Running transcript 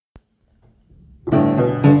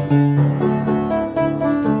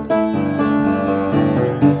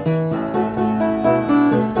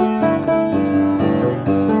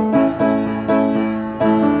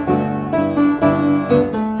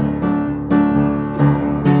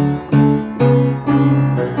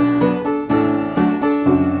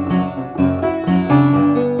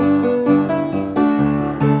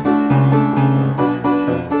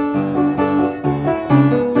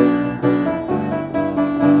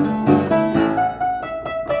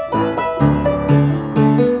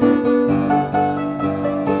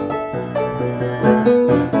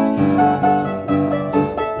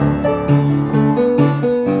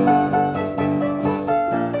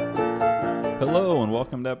Hello and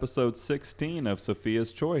welcome to episode 16 of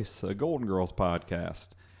Sophia's Choice, a Golden Girls podcast.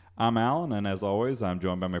 I'm Alan, and as always, I'm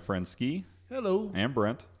joined by my friend Ski. Hello. And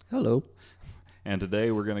Brent. Hello. And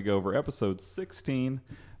today we're going to go over episode 16,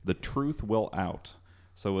 The Truth Will Out.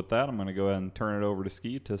 So with that, I'm going to go ahead and turn it over to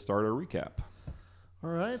Ski to start our recap.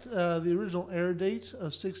 All right. The original air date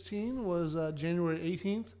of 16 was January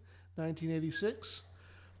 18th, 1986.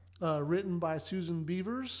 Written by Susan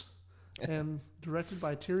Beavers and directed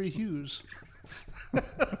by Terry Hughes.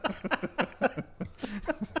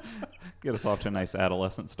 Get us off to a nice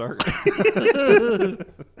adolescent start.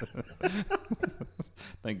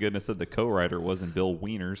 Thank goodness that the co-writer wasn't Bill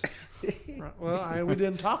Wieners. Right. Well, we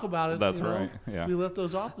didn't talk about it. That's right. Yeah. We left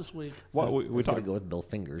those off this week. Well, We we talked talked. to go with Bill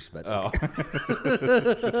Fingers, but Oh.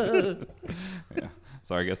 Yeah.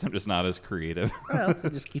 So I guess I'm just not as creative. well,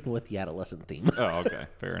 just keeping with the adolescent theme. Oh, okay.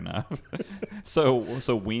 Fair enough. So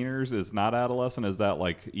Wieners is not adolescent? Is that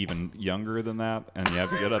like even younger than that? And you have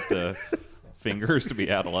to get up to Fingers to be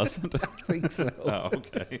adolescent? I think so. Oh,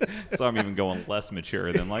 okay. So I'm even going less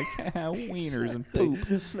mature than like Wieners and poop.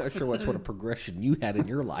 Not sure what sort of progression you had in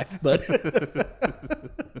your life, but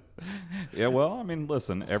Yeah, well, I mean,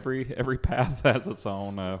 listen, every path has its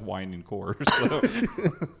own winding course. So.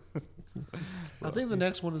 I think the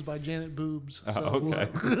next one is by Janet Boobs. So, Oh,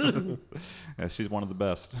 okay. Yeah, she's one of the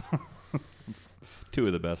best. Two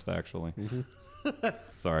of the best, actually.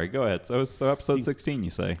 Sorry, go ahead. So episode 16, you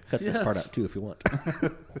say? cut this Yes. part out too if you want.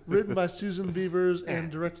 written by Susan Beavers and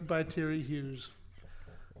directed by Terry Hughes.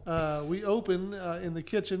 We open in the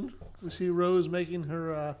kitchen. We see Rose making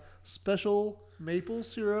her special maple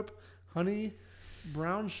syrup, honey,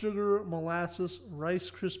 brown sugar, molasses, Rice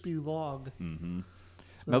Krispie log.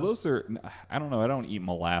 Now, those are, I don't know, I don't eat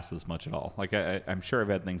molasses much at all. Like, I'm sure I've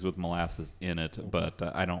had things with molasses in it, but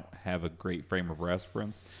I don't have a great frame of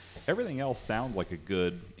reference. Everything else sounds like a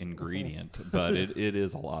good ingredient, but it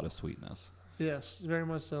is a lot of sweetness. Yes, very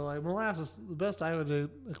much so. Like molasses, the best I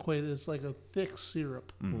would equate it is like a thick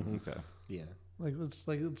syrup. Okay. Yeah. Like it's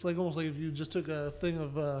like almost like if you just took a thing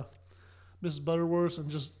of Mrs. Butterworth's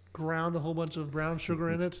and just ground a whole bunch of brown sugar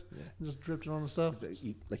in it and just dripped it on the stuff.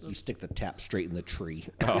 You stick the tap straight in the tree.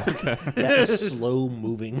 Oh, okay. That slow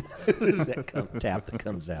moving tap that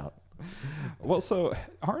comes out. Well, so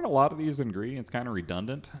aren't a lot of these ingredients kind of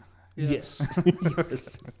redundant? Yes.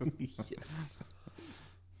 Yes. Yes.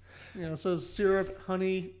 You know, it says syrup,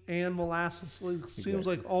 honey, and molasses. Like, seems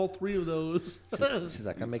like all three of those. She's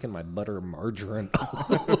like, I'm making my butter margarine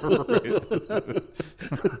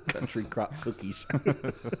country crop cookies.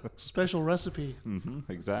 Special recipe.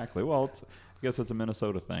 Exactly. Well, I guess it's a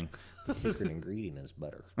Minnesota thing. The secret ingredient is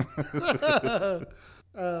butter.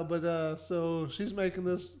 So she's making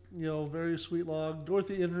this, very sweet log.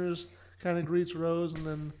 Dorothy enters, kind of greets Rose, and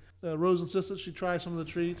then Rose insists that she try some of the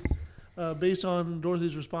treat. Based on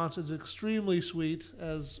Dorothy's response, it's extremely sweet,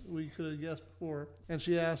 as we could have guessed before. And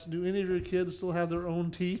she asks, do any of your kids still have their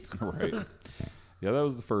own teeth? Right. Yeah, that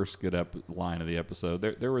was the first good line of the episode.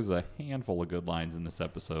 There was a handful of good lines in this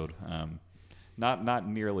episode. Not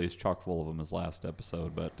nearly as chock full of them as last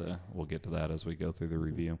episode, but we'll get to that as we go through the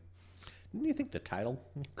review. Didn't you think the title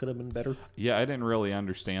could have been better? Yeah, I didn't really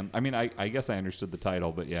understand. I mean, I guess I understood the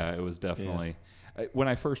title, but yeah, it was definitely... Yeah. When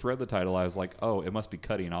I first read the title, I was like, oh, it must be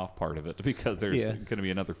cutting off part of it because there's Yeah. going to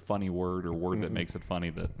be another funny word or word that makes it funny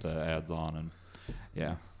that adds on. And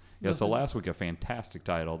yeah. So last week, a fantastic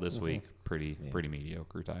title. This week, pretty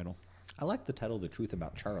mediocre title. I like the title, The Truth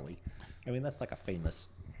About Charlie. I mean, that's like a famous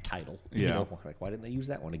title. Yeah. You know, like, why didn't they use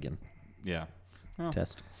that one again? Yeah. Well,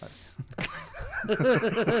 Test.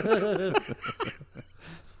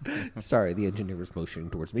 Sorry, the engineer was motioning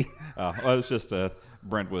towards me. well, it was just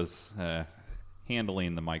Brent was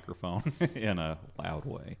handling the microphone in a loud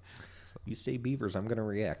way. You say beavers, I'm going to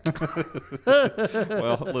react.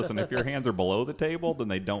 Well, listen, if your hands are below the table, then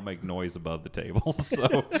they don't make noise above the table.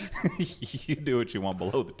 So you do what you want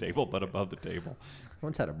below the table, but above the table.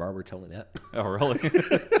 Once had a barber tell me that. Oh, really?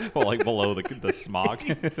 Well, like below the smock,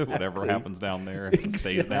 whatever happens down there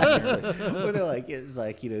stays down there. Well, no, like, it's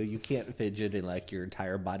like, you can't fidget and like your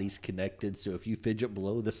entire body's connected. So if you fidget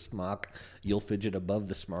below the smock, you'll fidget above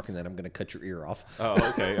the smock, and then I'm going to cut your ear off. Oh,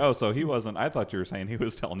 okay. Oh, so he wasn't. I thought you were saying he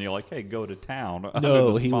was telling you like, hey, go to town. No,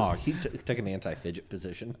 under the he smock. took an anti-fidget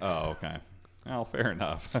position. Oh, okay. Well, fair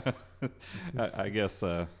enough. I guess,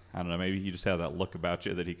 I don't know, maybe you just had that look about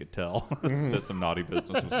you that he could tell that some naughty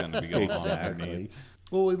business was going to be going on underneath.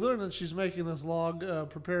 Well, we learned that she's making this log,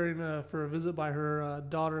 preparing for a visit by her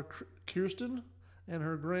daughter, Kirsten, and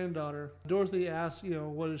her granddaughter. Dorothy asks,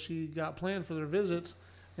 what has she got planned for their visit?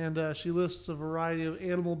 And she lists a variety of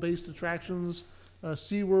animal-based attractions,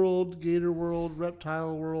 SeaWorld, Gator World,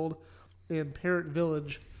 Reptile World, and Parrot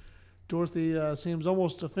Village. Dorothy seems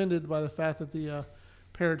almost offended by the fact that the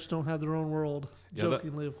parrots don't have their own world. Yeah,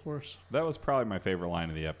 Jokingly, of course. That was probably my favorite line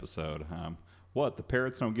of the episode. What, the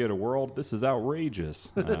parrots don't get a world? This is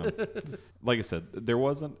outrageous. Like I said, there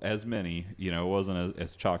wasn't as many, it wasn't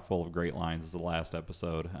as chock full of great lines as the last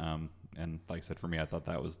episode. And like I said, for me, I thought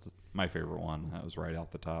that was my favorite one. That was right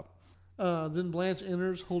off the top. Then Blanche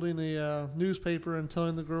enters holding a newspaper and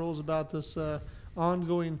telling the girls about this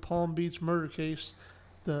ongoing Palm Beach murder case,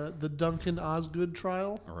 the Duncan Osgood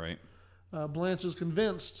trial. All right. Blanche is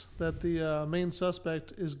convinced that the main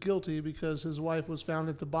suspect is guilty because his wife was found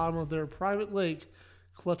at the bottom of their private lake,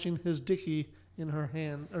 clutching his dickie in her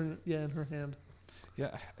hand.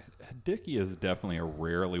 Yeah, Dickie is definitely a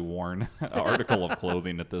rarely worn article of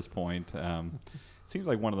clothing at this point. Seems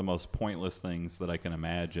like one of the most pointless things that I can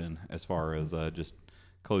imagine as far as just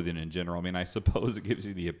clothing in general. I mean, I suppose it gives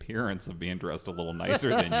you the appearance of being dressed a little nicer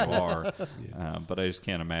than you are, but I just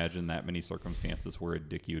can't imagine that many circumstances where a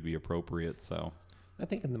dickie would be appropriate. So, I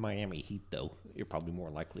think in the Miami Heat, though, you're probably more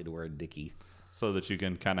likely to wear a dickie. So that you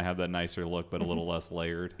can kind of have that nicer look, but a little less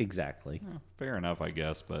layered. Exactly. Yeah, fair enough, I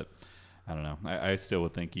guess, but I don't know. I still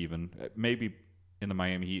would think even maybe in the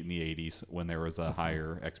Miami Heat in the 80s when there was a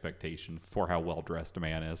higher expectation for how well-dressed a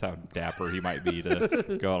man is, how dapper he might be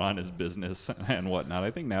to go out on his business and whatnot.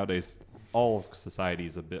 I think nowadays all of society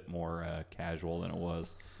is a bit more casual than it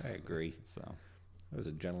was. I agree. So there was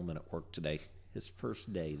a gentleman at work today, his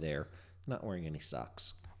first day there, not wearing any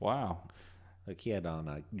socks. Wow. Like he had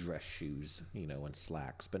on dress shoes, and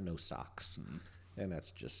slacks, but no socks. And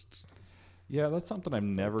that's just... Yeah, that's something I've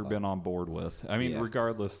never been on board with. I mean,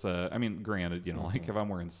 regardless, granted, like if I'm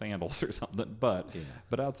wearing sandals or something, but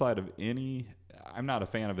outside of I'm not a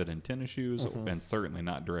fan of it in tennis shoes and certainly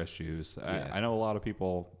not dress shoes. I know a lot of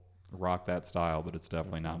people rock that style, but it's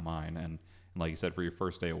definitely not mine. And like you said, for your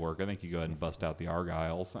first day at work, I think you go ahead and bust out the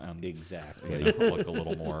Argyles and exactly look a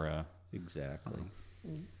little more. Exactly.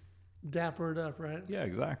 Dapper it up, right? Yeah,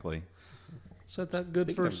 exactly. Set that good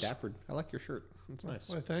Speaking first. of dappered, I like your shirt. It's nice.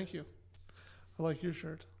 Why, thank you. I like your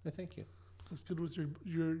shirt. Thank you. It's good with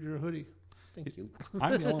your hoodie. Thank you.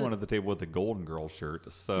 I'm the only one at the table with the Golden Girl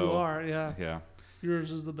shirt. So You are, yeah. Yeah.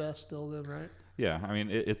 Yours is the best still then, right? Yeah, I mean,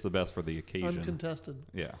 it's the best for the occasion. Uncontested.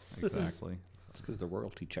 Yeah, exactly. It's because the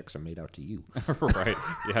royalty checks are made out to you. Right.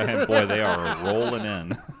 Yeah, and boy, they are rolling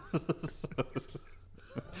in.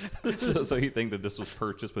 So you think that this was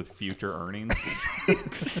purchased with future earnings?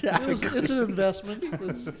 Exactly. It's an investment.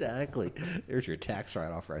 Exactly. There's your tax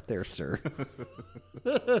write-off right there, sir.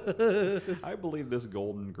 I believe this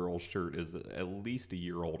Golden Girl shirt is at least a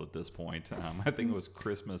year old at this point. I think it was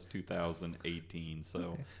Christmas 2018.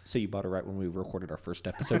 So So you bought it right when we recorded our first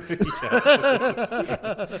episode? at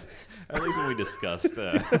least when we discussed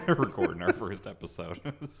recording our first episode.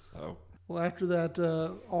 So. Well, after that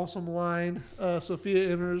awesome line,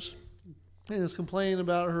 Sophia enters and is complaining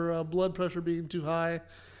about her blood pressure being too high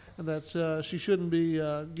and that she shouldn't be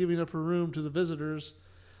giving up her room to the visitors.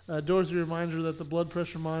 Dorothy reminds her that the blood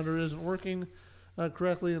pressure monitor isn't working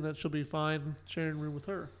correctly and that she'll be fine sharing a room with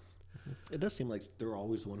her. It does seem like they're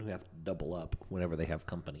always the one who have to double up whenever they have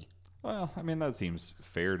company. Well, I mean, that seems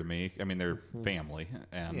fair to me. I mean, they're family,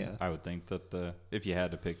 and I would think that if you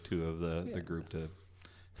had to pick two of the group to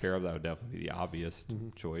pair up, that would definitely be the obvious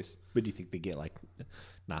choice. But do you think they get like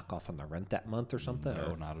knock off on the rent that month or something?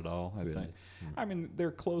 No, or? not at all. I Really? think. I mean, they're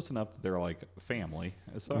close enough that they're like family,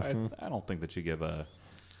 so I don't think that you give a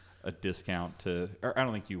discount to, or I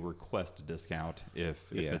don't think you request a discount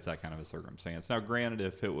if it's that kind of a circumstance. Now, granted,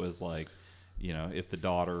 if it was like, if the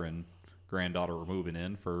daughter and granddaughter were moving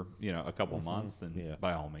in for a couple of months, then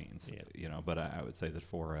by all means, But I would say that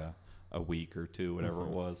for a week or two, whatever it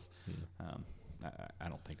was, I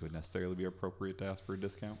don't think it would necessarily be appropriate to ask for a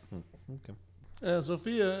discount. Okay.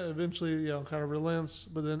 Sophia eventually, kind of relents,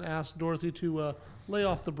 but then asks Dorothy to lay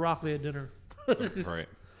off the broccoli at dinner. Right.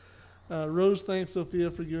 Rose thanks Sophia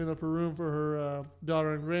for giving up her room for her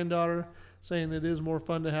daughter and granddaughter, saying it is more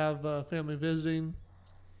fun to have family visiting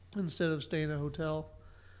instead of staying in a hotel.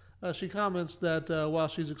 She comments that while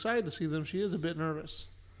she's excited to see them, she is a bit nervous.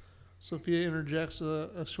 Sophia interjects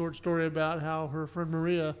a short story about how her friend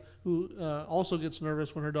Maria, who also gets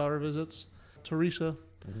nervous when her daughter visits, Teresa,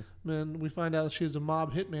 and we find out that she's a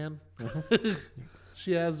mob hitman.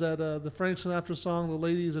 She adds that the Frank Sinatra song "The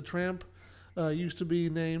Lady is a Tramp" used to be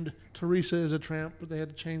named "Teresa is a Tramp," but they had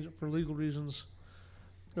to change it for legal reasons.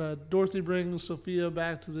 Dorothy brings Sophia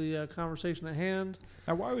back to the conversation at hand.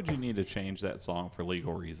 Now, why would you need to change that song for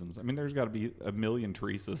legal reasons? I mean, there's got to be a million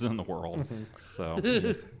Teresas in the world. So,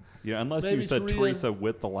 Yeah, unless Maybe you said Taria- Teresa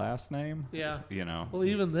with the last name. Yeah. You know. Well,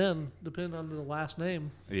 even then, depending on the last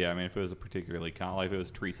name. Yeah, I mean, if it was a particularly common, like if it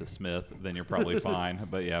was Teresa Smith, then you're probably fine.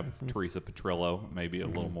 But yeah, Teresa Petrillo may be a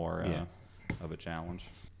little more of a challenge.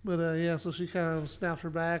 But yeah, so she kind of snaps her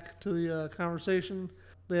back to the conversation.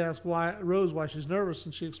 They ask Rose why she's nervous,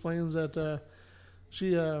 and she explains that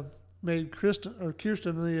she made Kirsten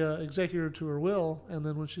the executor to her will, and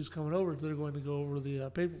then when she's coming over, they're going to go over the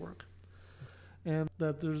paperwork, and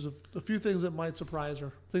that there's a few things that might surprise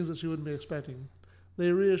her, things that she wouldn't be expecting. They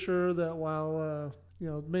reassure her that while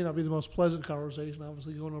it may not be the most pleasant conversation,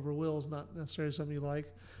 obviously going over will is not necessarily something you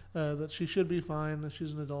like, that she should be fine, that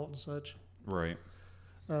she's an adult and such. Right.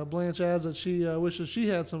 Blanche adds that she wishes she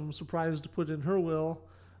had some surprises to put in her will.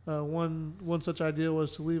 One such idea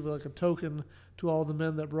was to leave like a token to all the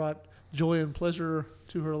men that brought joy and pleasure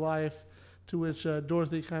to her life, to which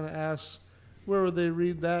Dorothy kind of asks, where would they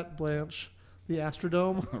read that, Blanche? The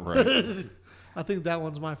Astrodome? Right. I think that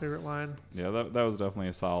one's my favorite line. Yeah, that was definitely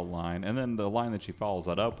a solid line. And then the line that she follows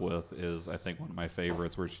that up with is, I think, one of my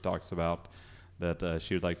favorites, where she talks about that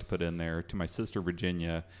she would like to put in there, to my sister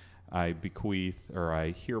Virginia, I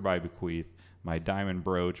hereby bequeath my diamond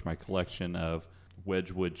brooch, my collection of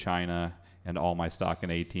Wedgwood china, and all my stock in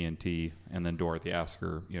AT&T. And then Dorothy asks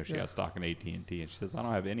her, she has stock in AT&T, and she says, I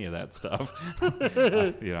don't have any of that stuff.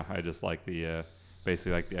 I just like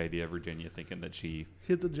basically like the idea of Virginia thinking that she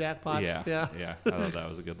hit the jackpot. Yeah. I thought that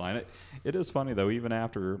was a good line. It is funny though, even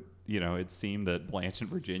after it seemed that Blanche and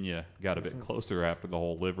Virginia got a bit closer after the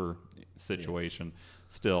whole liver situation.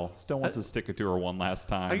 Still wants to stick it to her one last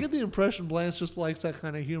time. I get the impression Blanche just likes that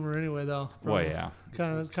kind of humor anyway, though. Well, yeah.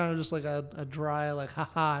 Kind of just like a dry, like,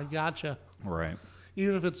 haha, I gotcha. Right.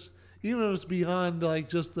 Even if it's beyond like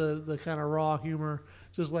just the kind of raw humor,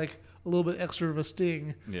 just like a little bit extra of a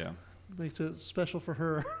sting. Yeah. Makes it special for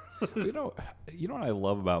her. you know what I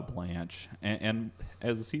love about Blanche, and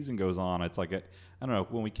as the season goes on, it's like I don't know,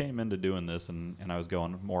 when we came into doing this, and I was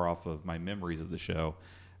going more off of my memories of the show,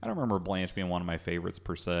 I don't remember Blanche being one of my favorites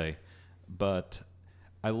per se, but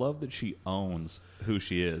I love that she owns who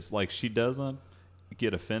she is. Like, she doesn't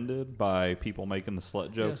get offended by people making the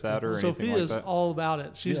slut jokes at her or anything like that. Sophia's all about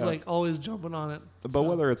it. She's like always jumping on it. But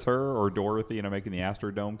whether it's her or Dorothy, making the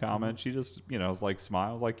Astrodome comment, she just, is like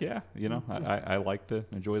smiles like, yeah, I like to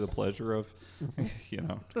enjoy the pleasure of,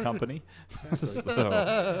 company.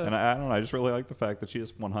 And I don't know, I just really like the fact that she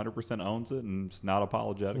just 100% owns it and is not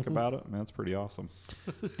apologetic about it. I mean, that's pretty awesome.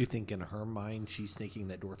 Do you think in her mind she's thinking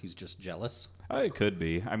that Dorothy's just jealous? It could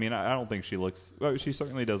be. I mean, I don't think she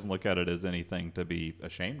certainly doesn't look at it as anything to be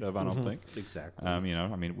ashamed of, I don't think.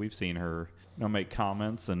 Exactly. We've seen her, make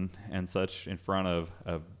comments and such in front of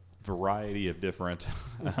a variety of different,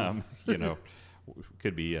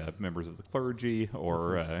 could be members of the clergy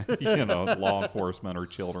or, law enforcement or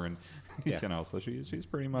children, so she's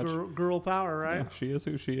pretty much girl power, right? Yeah, she is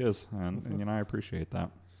who she is. And I appreciate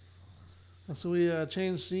that. So we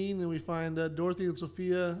change scene and we find Dorothy and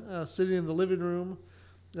Sophia sitting in the living room.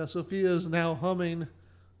 Sophia is now humming,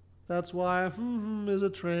 "That's why is a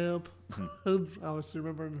tramp." I was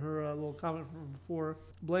remembering her little comment from before.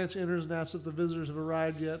 Blanche enters and asks if the visitors have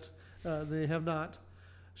arrived yet. They have not.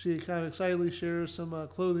 She kind of excitedly shares some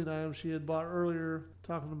clothing items she had bought earlier,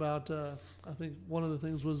 talking about, I think one of the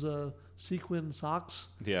things was sequin socks.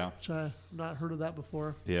 Yeah. Which I've not heard of that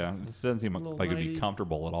before. Yeah, it doesn't seem like it'd be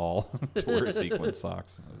comfortable at all to wear sequin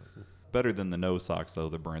socks. Better than the no socks, though,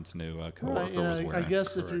 that Brent's new coworker was wearing. I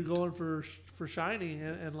guess if you're going for shiny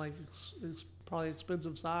and like it's probably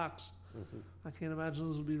expensive socks, I can't imagine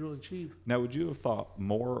those would be really cheap. Now, would you have thought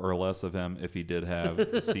more or less of him if he did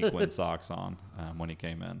have sequin socks on when he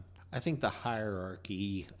came in? I think the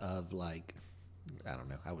hierarchy of I don't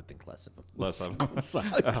know. I would think less of them. Less of them.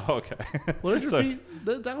 Socks. Oh, okay. What if your feet?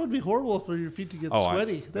 That would be horrible for your feet to get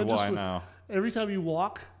sweaty. I know. Every time you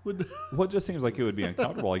walk would. Well, it just seems like it would be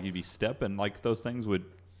uncomfortable. Like you'd be stepping, like those things would,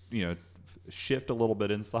 shift a little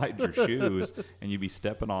bit inside your shoes, and you'd be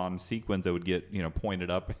stepping on sequins that would get, pointed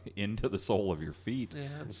up into the sole of your feet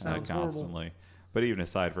constantly. Horrible. But even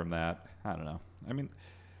aside from that, I don't know. I mean,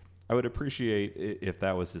 I would appreciate if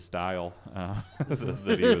that was his style,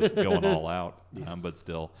 that he was going all out, but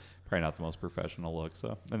still probably not the most professional look.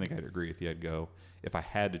 So I think I'd agree with you. I'd go, if I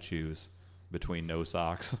had to choose between no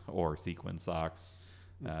socks or sequin socks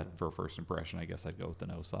for first impression, I guess I'd go with the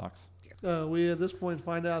no socks. We at this point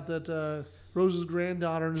find out that Rose's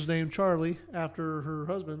granddaughter is named Charlie after her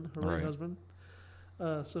husband, her late husband.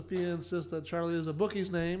 Sophia insists that Charlie is a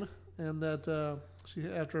bookie's name, and that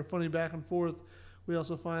after a funny back and forth, we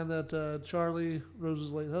also find that Charlie,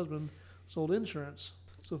 Rose's late husband, sold insurance.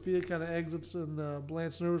 Sophia kind of exits, and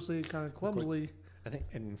Blanche nervously, kind of clumsily, I think,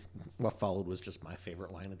 and what followed was just my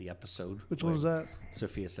favorite line of the episode. Which one was that?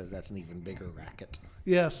 Sophia says that's an even bigger racket.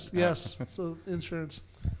 Yes. So insurance.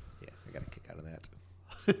 Yeah, I got a kick out of that.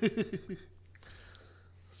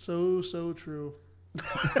 So true.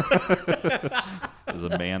 As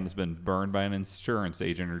a man that's been burned by an insurance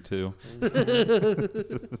agent or two.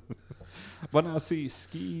 But now, see,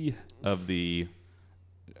 Ski of the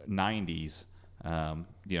 90s,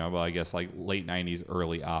 well, I guess like late 90s,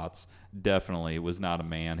 early aughts, definitely was not a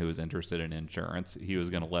man who was interested in insurance. He was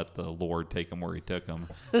going to let the Lord take him where he took him.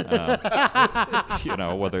 Whether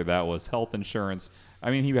that was health insurance.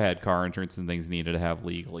 I mean, he had car insurance and things he needed to have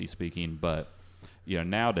legally speaking, but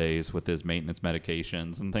nowadays with his maintenance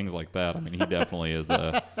medications and things like that, I mean, he definitely is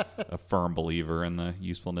a firm believer in the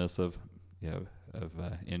usefulness of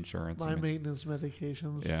insurance. My maintenance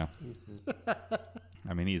medications. Yeah.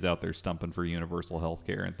 I mean, he's out there stumping for universal health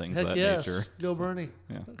care and things Heck of that yes. nature. Go Bernie.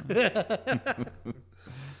 Yeah.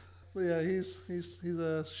 Well, yeah, he's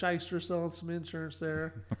a shyster selling some insurance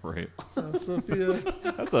there. Right. Sophia.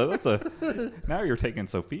 That's a. Now you're taking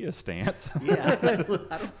Sophia's stance. Yeah.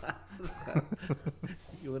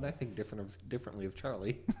 You and I think differently of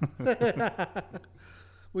Charlie.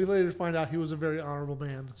 We later find out he was a very honorable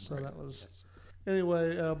man, so Right. that was. Yes.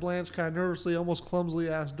 Anyway, Blanche kind of nervously, almost clumsily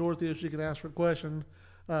asked Dorothy if she could ask her a question.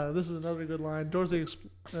 This is another good line. Dorothy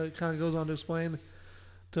kind of goes on to explain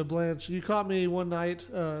to Blanche, "You caught me one night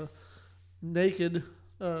naked,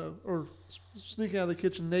 or sneaking out of the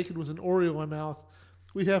kitchen naked with an Oreo in my mouth.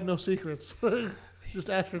 We have no secrets." Just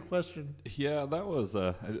ask her a question. Yeah, that was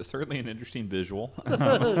certainly an interesting visual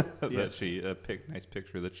that she nice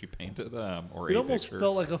picture that she painted, or It a almost picture.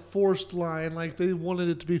 felt like a forced line, like they wanted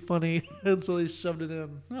it to be funny, and so they shoved it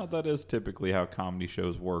in. No, that is typically how comedy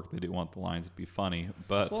shows work. They do want the lines to be funny,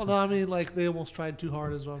 but Well, no, I mean, like they almost tried too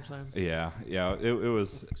hard, is what I'm saying. yeah, it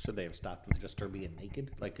was. Should they have stopped with just her being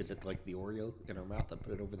naked? Like, is it like the Oreo in her mouth that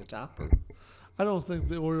put it over the top? Or I don't think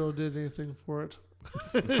the Oreo did anything for it.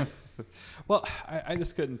 Well, I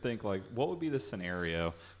just couldn't think, like, what would be the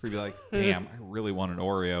scenario where you'd be like, damn, I really want an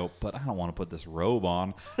Oreo, but I don't want to put this robe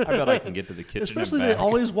on. I bet I can get to the kitchen Especially and they back.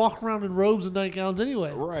 always walk around in robes and nightgowns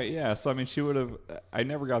anyway. Right, yeah. So, I mean, she would have, I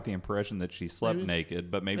never got the impression that she slept Maybe-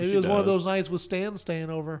 naked, but maybe Maybe she it was does. one of those nights with Stan staying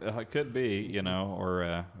over. It could be,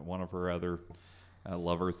 or one of her other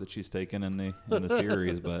lovers that she's taken in the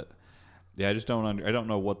series, but yeah, I just don't I don't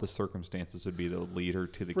know what the circumstances would be that would lead her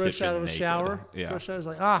to the Fresh kitchen out of a naked. shower. Yeah. Fresh out, is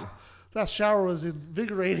like, that shower was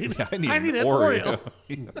invigorating. Yeah, I need an an Oreo.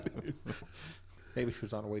 maybe she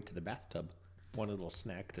was on her way to the bathtub. Wanted a little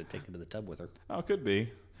snack to take into the tub with her. Oh, it could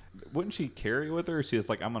be. Wouldn't she carry it with her? She's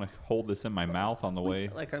like, I'm going to hold this in my mouth on the way.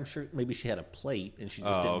 Like, I'm sure maybe she had a plate and she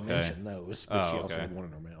just Oh, didn't okay. mention those, but Oh, she also okay. had one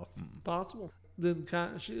in her mouth. Possible. Then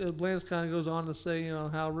Blanche kind of goes on to say,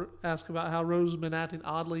 ask about how Rose has been acting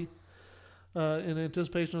oddly in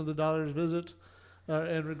anticipation of the daughter's visit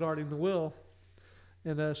and regarding the will.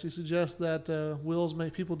 And she suggests that wills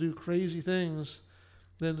make people do crazy things.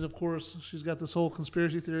 Then, of course, she's got this whole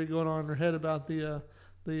conspiracy theory going on in her head about the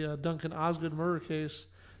Duncan Osgood murder case.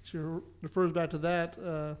 She refers back to that.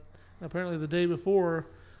 Apparently, the day before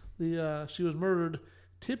she was murdered,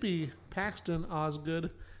 Tippy Paxton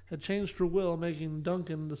Osgood had changed her will, making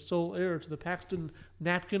Duncan the sole heir to the Paxton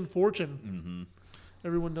napkin fortune. Mm-hmm.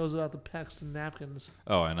 Everyone knows about the Paxton napkins.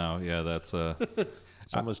 Oh, I know. Yeah, that's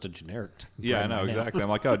It's almost a generic. yeah, I brand know by now. exactly. I'm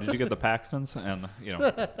like, oh, did you get the Paxtons? And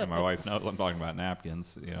and my wife knows I'm talking about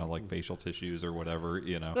napkins. Like facial tissues or whatever.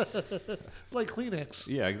 Like Kleenex.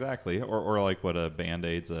 Yeah, exactly. Or like what a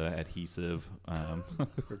Band-Aid's adhesive.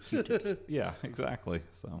 Or Q-tips. Yeah, exactly.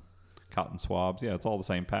 So cotton swabs. Yeah, it's all the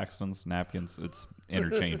same. Paxtons, napkins. It's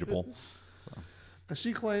interchangeable. So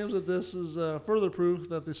She claims that this is further proof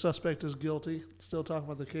that the suspect is guilty. Still talking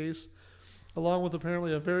about the case. Along with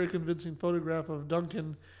apparently a very convincing photograph of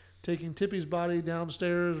Duncan taking Tippy's body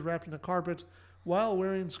downstairs, wrapped in a carpet, while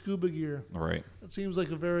wearing scuba gear. right. It seems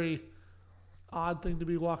like a very odd thing to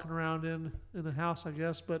be walking around in a house, I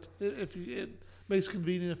guess. But it makes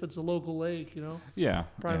convenient if it's a local lake, Yeah.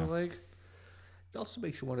 private yeah. lake. It also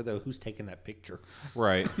makes you wonder, though, who's taking that picture.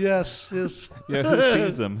 Right. Yes. Yeah, who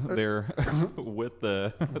sees them? They're with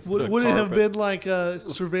the. Would it have been like a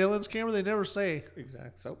surveillance camera? They never say.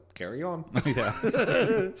 Exactly. So, carry on. Yeah.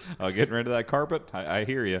 Getting rid of that carpet? I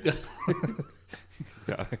hear you.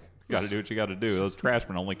 Got to do what you got to do. Those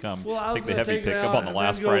trashmen only come. Well, I was take the gonna heavy take it pickup out on the and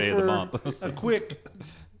last then go Friday of the for month. A quick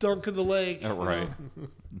dunk in the lake. Oh, right.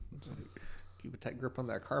 Keep a tight grip on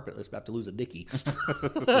that carpet. Let's about to lose a dicky.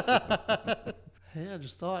 Hey, I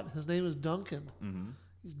just thought his name is Duncan. Mm-hmm.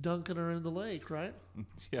 He's dunking her in the lake, right?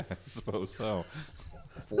 Yeah, I suppose so.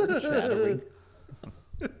 Foreshadowing.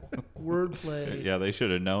 Wordplay. Yeah, they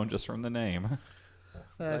should have known just from the name.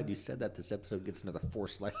 Glad you said that. This episode gets another 4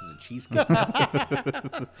 slices of cheesecake.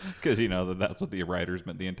 Because that's what the writers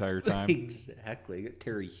meant the entire time. Exactly.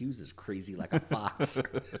 Terry Hughes is crazy like a fox.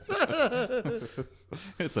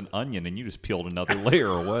 It's an onion, and you just peeled another layer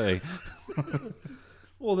away.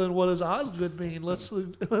 Well, then what does Osgood mean? Let's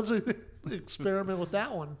experiment with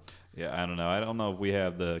that one. Yeah, I don't know. I don't know if we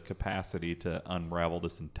have the capacity to unravel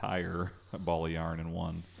this entire ball of yarn in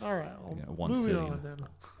one. All right. Well, one moving sitting. on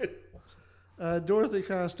then. Dorothy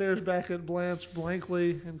kind of stares back at Blanche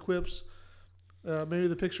blankly and quips, maybe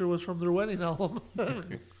the picture was from their wedding album.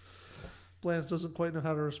 Blanche doesn't quite know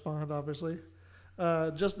how to respond, obviously.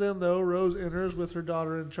 Just then, though, Rose enters with her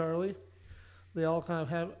daughter and Charlie. They all kind of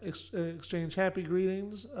have exchange happy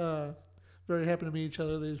greetings. Very happy to meet each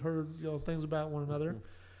other. They've heard things about one another.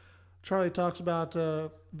 Charlie talks about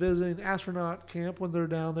visiting astronaut camp when they're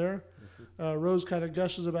down there. Rose kind of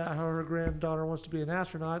gushes about how her granddaughter wants to be an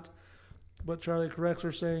astronaut, but Charlie corrects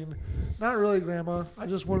her, saying, "Not really, Grandma. I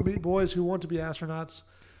just want to meet boys who want to be astronauts."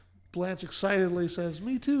 Blanche excitedly says,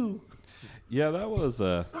 "Me too." Yeah, that was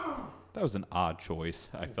an odd choice,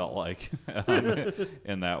 I felt like,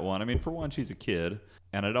 in that one. I mean, for one, she's a kid,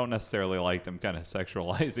 and I don't necessarily like them kind of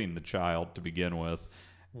sexualizing the child to begin with.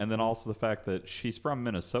 And then also the fact that she's from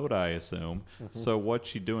Minnesota, I assume. So what's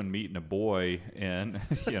she doing meeting a boy in,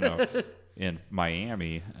 in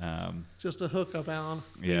Miami? Just a hookup, Alan.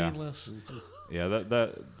 Yeah. Meaningless. Yeah, that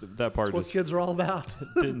part That's what just kids are all about.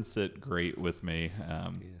 didn't sit great with me.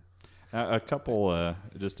 A couple,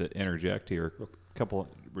 just to interject here,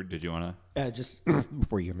 did you want to? Just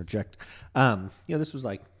before you interject, this was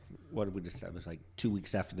like, what did we just say? It was like 2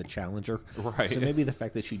 weeks after the Challenger. Right. So maybe the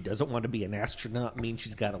fact that she doesn't want to be an astronaut means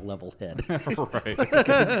she's got a level head. Right.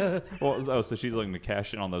 Well, so she's looking to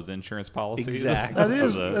cash in on those insurance policies. Exactly.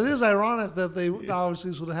 That is ironic that they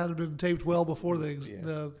obviously would have had been taped well before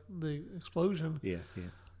the explosion. Yeah.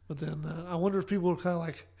 But then I wonder if people were kind of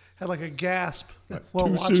like had like a gasp Too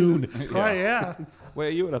watching soon. it. Right? Yeah. Well,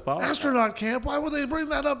 you would have thought. Astronaut camp. Why would they bring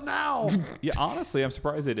that up now? Yeah, honestly, I'm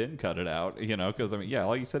surprised they didn't cut it out. Because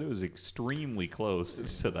like you said, it was extremely close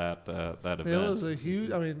to that event. It was a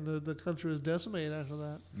huge. I mean, the country was decimated after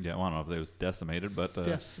that. Yeah, well, I don't know if it was decimated, but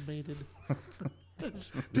Decimated.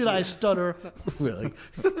 Did I stutter? Really?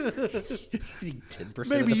 10%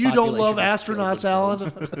 Maybe of the you don't love population has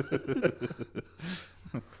astronauts, killed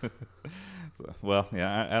Alan. well,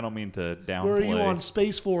 yeah, I don't mean to downplay. Where are you on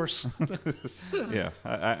Space Force? Yeah,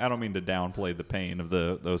 I don't mean to downplay the pain of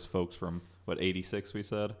those folks from 86 we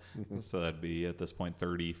said. So that'd be at this point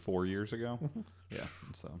 34 years ago. Yeah,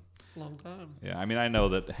 so. Long time. Yeah, I mean, I know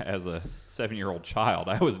that as a 7-year-old child,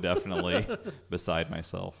 I was definitely beside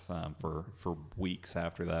myself for weeks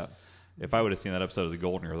after that. If I would have seen that episode of The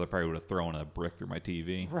Golden Girls, I probably would have thrown a brick through my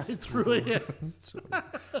TV. Right through it.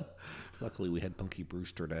 Yeah. Luckily, we had Punky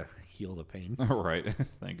Brewster to heal the pain. Right,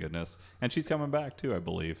 thank goodness. And she's coming back too, I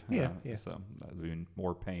believe. Yeah. So that'd be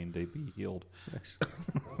more pain to be healed. Nice.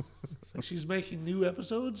 So she's making new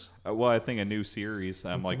episodes. Well, I think a new series.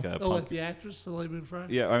 Like a Like the actress, Celine Moon-Frye.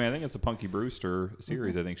 Yeah, I mean, I think it's a Punky Brewster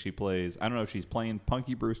series. I think she plays. I don't know if she's playing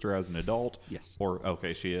Punky Brewster as an adult. Yes. Or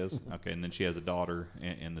okay, she is. Okay, and then she has a daughter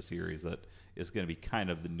in the series that is going to be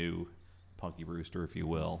kind of the new Punky Brewster, if you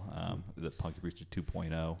will. The Punky Brewster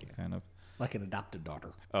 2.0 kind of. Like an adopted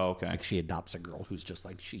daughter. Oh, okay. Like she adopts a girl who's just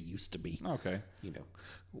like she used to be. Okay.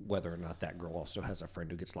 Whether or not that girl also has a friend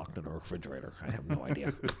who gets locked in a refrigerator, I have no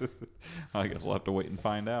idea. I guess we'll have to wait and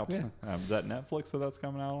find out. Yeah. Is that Netflix that's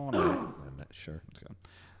coming out on? Or? I'm not sure.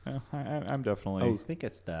 Yeah, I'm definitely. Oh, I think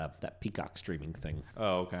it's that Peacock streaming thing.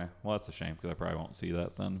 Oh, okay. Well, that's a shame because I probably won't see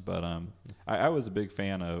that then. But I was a big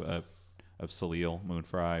fan of Celine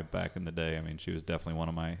Moon-Frye back in the day. I mean, she was definitely one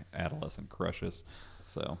of my adolescent crushes.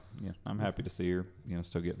 So yeah, I'm happy to see her.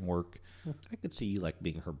 Still getting work. I could see you like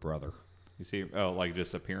being her brother. You see, like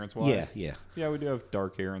just appearance wise. Yeah. Yeah, we do have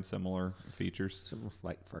dark hair and similar features. Some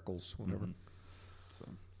light freckles, whatever. So.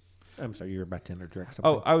 I'm sorry, you were about to interject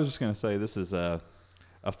something. Oh, I was just gonna say this is a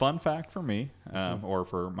fun fact for me, or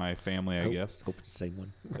for my family, I guess. Hope it's the same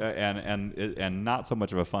one. And not so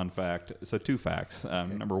much of a fun fact. So 2 facts.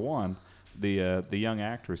 Number 1, the young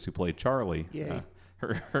actress who played Charlie. Yay.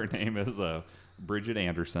 Her name is Bridget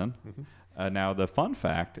Anderson. Now the fun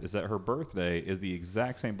fact is that her birthday is the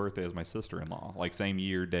exact same birthday as my sister-in-law, like same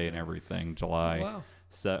year, day, and everything. July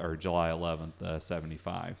 11th,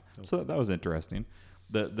 75. So that was interesting.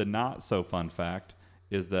 The not so fun fact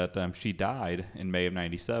is that she died in May of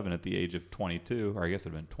 97 at the age of 22, or I guess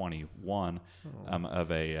it had been 21,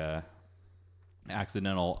 of a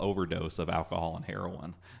accidental overdose of alcohol and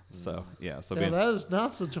heroin. So so Yeah, being, that is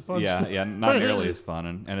not such a fun. yeah, not nearly as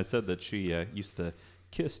fun. And it said that she used to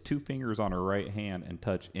kiss 2 fingers on her right hand and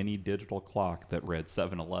touch any digital clock that read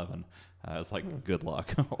 7-Eleven. It's like good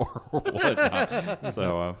luck or whatnot.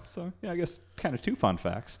 So yeah, I guess kind of 2 fun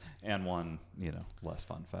facts and 1 less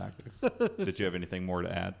fun fact. Did you have anything more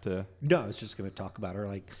to add to? No, I was just going to talk about her.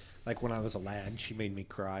 Like when I was a lad, she made me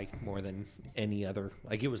cry more than any other.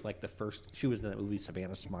 Like it was like the first. She was in that movie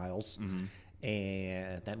Savannah Smiles,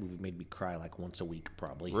 and that movie made me cry like once a week,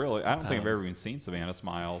 probably. Really, I don't think I've ever even seen Savannah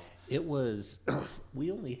Smiles. It was.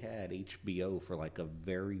 We only had HBO for like a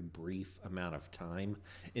very brief amount of time,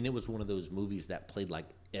 and it was one of those movies that played like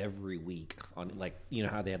every week on like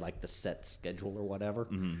how they had like the set schedule or whatever.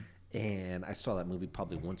 And I saw that movie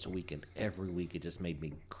probably once a week, and every week it just made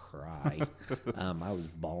me cry. I was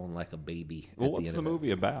bawling like a baby. Well, what's the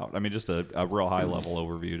movie about? I mean, just a real high level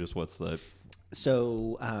overview. Just what's the?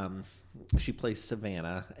 So she plays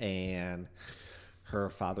Savannah, and her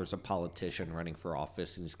father's a politician running for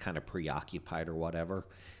office, and he's kind of preoccupied or whatever.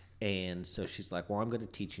 And so she's like, well, I'm going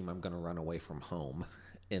to teach him. I'm going to run away from home.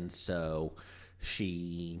 And so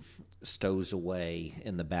she stows away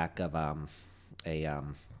in the back of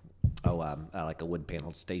like a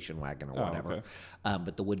wood-paneled station wagon or whatever. Okay.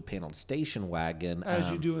 But the wood-paneled station wagon...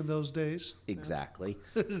 As you do in those days. Exactly.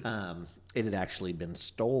 It had actually been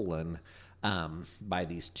stolen by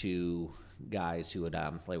these 2 guys who had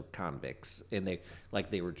they were convicts, and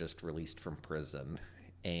they were just released from prison.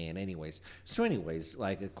 And anyways,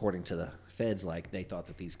 like according to the feds, like they thought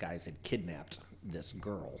that these guys had kidnapped this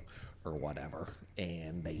girl or whatever,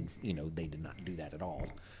 and they did not do that at all.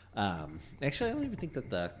 Actually, I don't even think that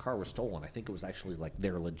the car was stolen. I think it was actually like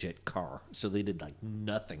their legit car, so they did like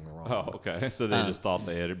nothing wrong. Oh, okay. So they just thought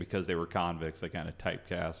they had it because they were convicts. They kind of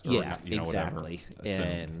typecast. Or, Yeah, exactly. Whatever,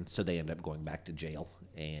 and so they ended up going back to jail,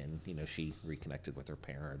 and she reconnected with her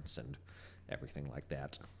parents and everything like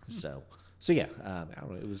that. So yeah, I don't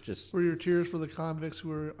know. It was just Were your tears for the convicts who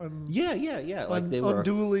were yeah. Like they were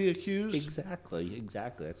unduly accused? exactly.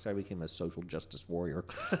 That's how I became a social justice warrior.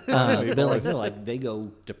 But they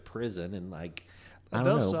go to prison and like I That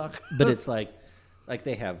don't does know, suck. but it's like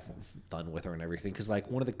they have fun with her and everything because like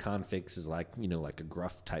one of the convicts is like like a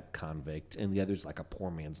gruff type convict, and the other's like a poor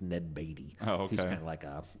man's Ned Beatty. Oh, okay. Who's kind of like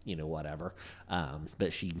a whatever.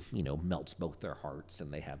 But she melts both their hearts,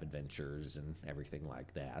 and they have adventures and everything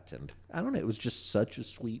like that. And I don't know, it was just such a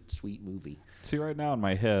sweet movie. See, right now in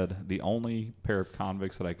my head, the only pair of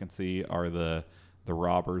convicts that I can see are the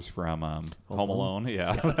robbers from Home Alone.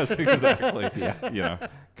 Yeah, that's exactly.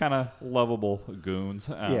 Kind of lovable goons.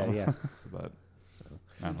 Yeah. But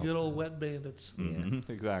The good old wet bandits.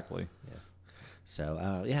 exactly. Yeah.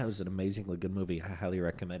 So, it was an amazingly good movie. I highly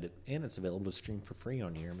recommend it. And it's available to stream for free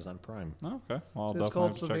on your Amazon Prime. Okay. Well, I'll So it's definitely called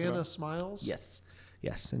have to check it Savannah out. Smiles.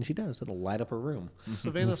 Yes, and she does. It'll light up her room.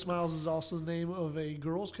 Savannah Smiles is also the name of a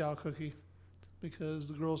Girl Scout cookie because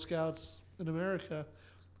the Girl Scouts in America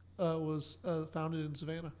was founded in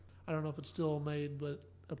Savannah. I don't know if it's still made, but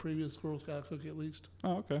a previous Girl Scout cookie at least.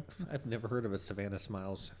 Oh, okay. I've never heard of a Savannah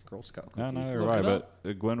Smiles Girl Scout cookie. No, neither Look have I. it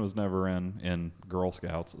But Gwen was never in Girl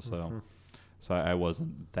Scouts, so I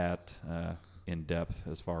wasn't that in depth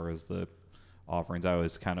as far as the offerings. I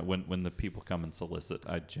always kind of when the people come and solicit,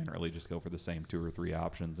 I generally just go for the same 2 or 3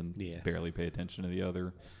 options and barely pay attention to the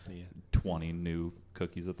other 20 new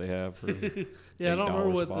cookies that they have. For Yeah, I don't remember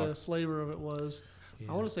 $8 what a box. the flavor of it was. Yeah.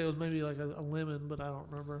 I want to say it was maybe like a lemon, but I don't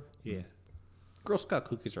remember. Yeah. Girl Scout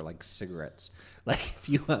cookies are like cigarettes. Like if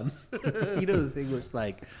you the thing where it's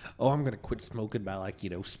like, oh, I'm gonna quit smoking by like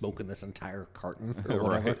smoking this entire carton or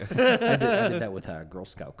whatever. I did that with Girl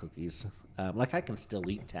Scout cookies. Like I can still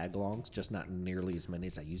eat tagalongs, just not nearly as many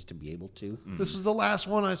as I used to be able to. This is the last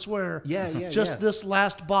one, I swear. Yeah. Just this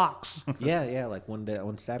last box. Yeah. Like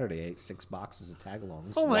one Saturday, I ate 6 boxes of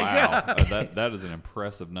tagalongs. Oh my Wow, God. that is an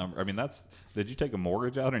impressive number. I mean, did you take a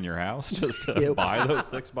mortgage out in your house just to buy those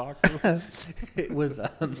 6 boxes? It was I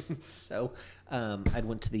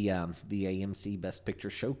went to the AMC Best Picture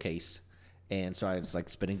Showcase, and so I was like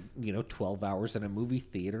spending 12 hours in a movie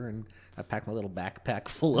theater, and I packed my little backpack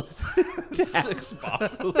full of 6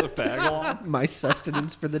 boxes of tagalongs. my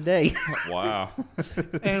sustenance for the day. Wow.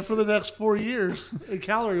 And for the next 4 years,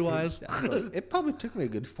 calorie wise. It probably took me a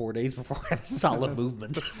good 4 days before I had a solid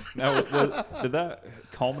movement. Now, did that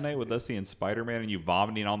culminate with us seeing Spider-Man and you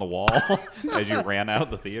vomiting on the wall as you ran out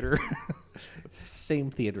of the theater?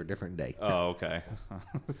 Same theater, different day. Oh, okay.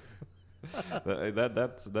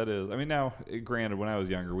 that is. I mean, now, granted, when I was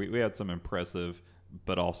younger, we had some impressive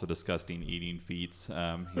but also disgusting eating feats.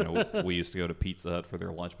 We used to go to Pizza Hut for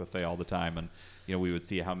their lunch buffet all the time, and we would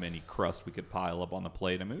see how many crusts we could pile up on the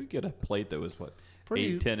plate. I mean, we'd get a plate that was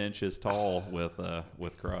 8-10 inches tall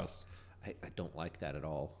with crust. I don't like that at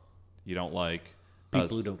all. You don't like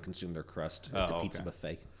People who don't consume their crust at the pizza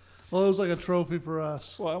buffet. Well, it was like a trophy for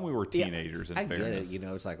us. Well, we were teenagers. In I fairness, get it.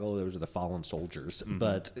 It's like, oh, those are the fallen soldiers.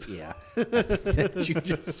 But yeah, you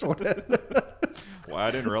just sort of. Well,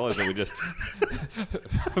 I didn't realize that we just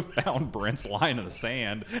found Brent's line in the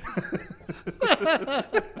sand.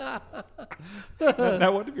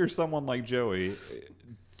 Now, what if you're someone like Joey,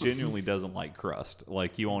 genuinely doesn't like crust?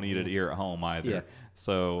 Like, you won't eat it here at home either. Yeah.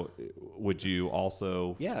 So, would you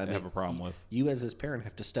also have a problem with? You, as his parent,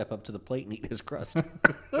 have to step up to the plate and eat his crust.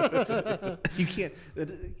 You can't.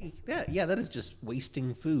 That is just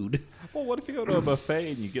wasting food. Well, what if you go to a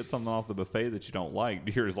buffet and you get something off the buffet that you don't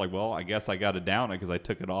like? You're just like, well, I guess I got to down it because I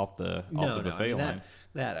took it off the buffet line.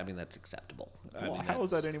 That's acceptable. Well, how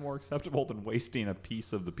is that any more acceptable than wasting a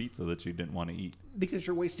piece of the pizza that you didn't want to eat? Because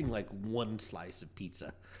you're wasting like one slice of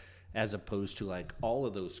pizza, as opposed to like all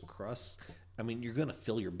of those crusts. I mean, you're going to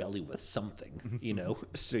fill your belly with something,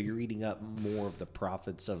 so you're eating up more of the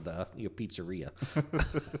profits of your pizzeria.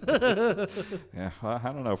 Yeah, well,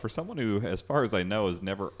 I don't know. For someone who, as far as I know, has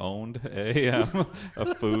never owned a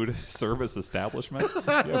food service establishment, you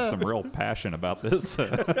have some real passion about this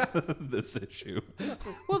this issue.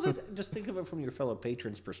 Well, then just think of it from your fellow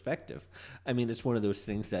patrons' perspective. I mean, it's one of those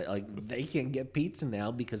things that like they can't get pizza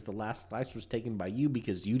now because the last slice was taken by you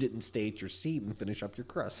because you didn't stay at your seat and finish up your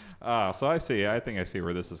crust. So I think I see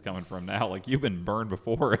where this is coming from now. Like, you've been burned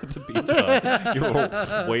before at the pizza. You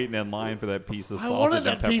were waiting in line for that piece of sausage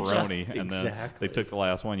and pepperoni, and then they took the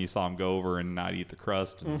last one. You saw him go over and not eat the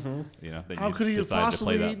crust. And, then you decided to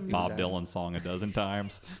play that Bob Dylan song a dozen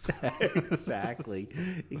times. Exactly.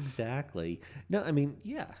 No, I mean,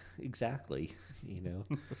 yeah, exactly.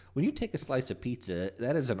 When you take a slice of pizza,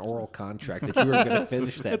 that is an oral contract that you are going to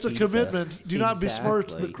finish that it's pizza. It's a commitment. Do not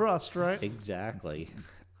besmirch the crust, right? Exactly.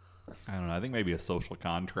 I don't know. I think maybe a social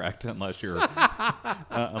contract, unless you're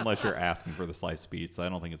asking for the slice of pizza. I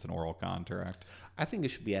don't think it's an oral contract. I think it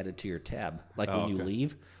should be added to your tab. Like when you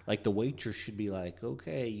leave, like the waitress should be like,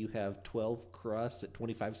 okay, you have 12 crusts at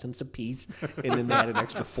 25 cents a piece, and then they add an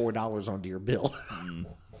extra $4 onto your bill.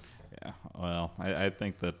 Yeah. Well, I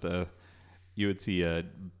think that you would see a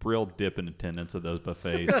real dip in attendance at those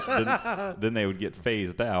buffets. then they would get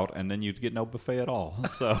phased out, and then you'd get no buffet at all.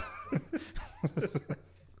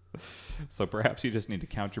 So perhaps you just need to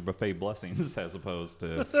count your buffet blessings as opposed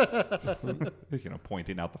to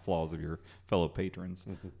pointing out the flaws of your fellow patrons.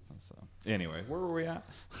 So anyway, where were we at?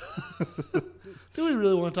 Do we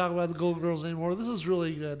really want to talk about the Golden Girls anymore? This is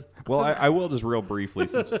really good. Well, I will just real briefly,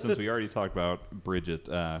 since we already talked about Bridget.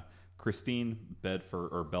 Christine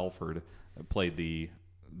Belford played the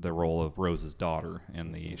role of Rose's daughter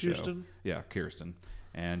in the Kirsten? show. Yeah, Kirsten.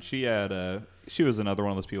 And she was another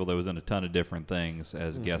one of those people that was in a ton of different things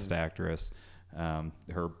as guest actress.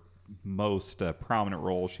 Her most prominent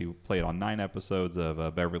role, she played on 9 episodes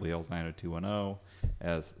of Beverly Hills 90210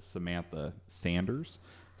 as Samantha Sanders,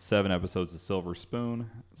 7 episodes of Silver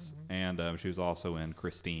Spoon, and she was also in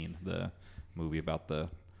Christine, the movie about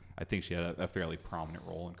I think she had a fairly prominent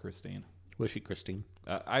role in Christine. Was she Christine?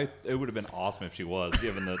 It would have been awesome if she was,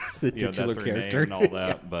 given that the titular that's her character name and all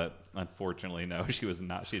that. But unfortunately, no, she was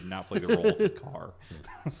not. She did not play the role of the car.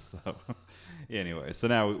 So anyway, so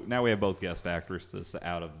now we have both guest actresses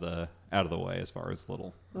out of the way as far as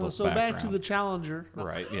little So background. back to the Challenger.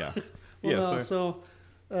 Right? Yeah.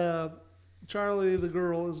 Charlie, the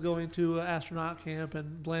girl, is going to astronaut camp,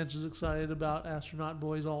 and Blanche is excited about astronaut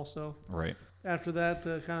boys also. Right. After that,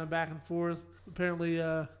 kind of back and forth. Apparently,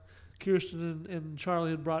 Kirsten and Charlie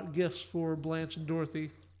had brought gifts for Blanche and Dorothy.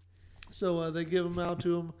 So they give them out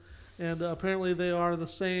to them. And apparently they are the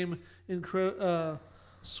same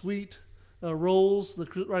sweet rolls, the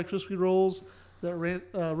Rice Krispie rolls that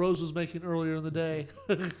Rose was making earlier in the day.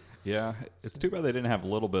 Yeah, it's too bad they didn't have a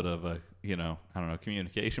little bit of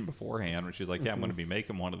communication beforehand. Where she's like, "Yeah, I'm going to be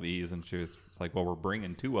making one of these," and she was like, "Well, we're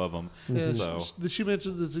bringing 2 of them." Yeah, so she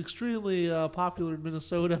mentioned it's extremely popular in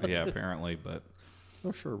Minnesota. Yeah, apparently, but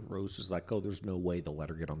I'm sure Rose was like, "Oh, there's no way they'll let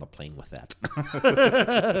her get on the plane with that."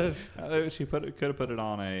 She could have put it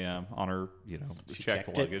on on her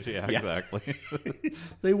checked luggage. Yeah, exactly.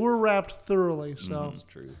 They were wrapped thoroughly, so That's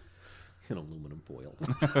true. In aluminum foil.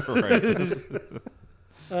 Right.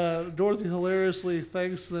 Dorothy hilariously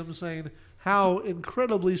thanks them, saying, "How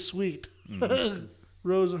incredibly sweet."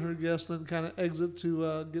 Rose and her guests then kind of exit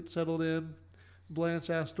to get settled in. Blanche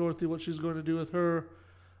asks Dorothy what she's going to do with her.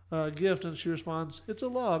 gift, and she responds, "It's a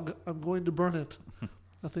log. I'm going to burn it."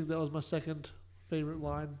 I think that was my second favorite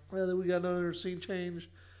line. Then we got another scene change.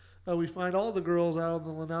 We find all the girls out on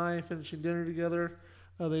the lanai finishing dinner together.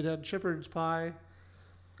 They'd had shepherd's pie.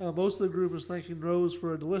 Most of the group is thanking Rose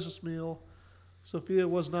for a delicious meal. Sophia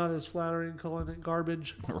was not as flattering, calling it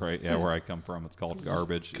garbage. Right, yeah, where I come from, it's called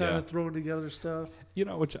garbage. Kind Yeah. of throwing together stuff. You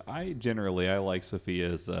know, which I like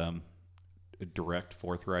Sophia's direct,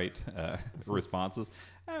 forthright responses.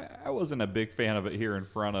 I wasn't a big fan of it here in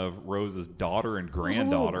front of Rose's daughter and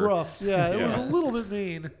granddaughter. It was a little rough. Yeah, it was Yeah. a little bit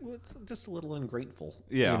mean. Well, it's just a little ungrateful.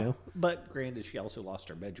 Yeah. You know? But granted, she also lost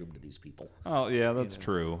her bedroom to these people. Oh, yeah, that's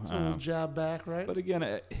true. It's a little jab back, right? But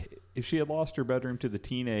again, if she had lost her bedroom to the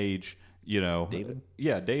teenage, David?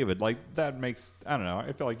 Yeah, David. Like, that makes, I don't know,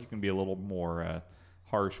 I feel like you can be a little more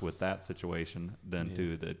harsh with that situation than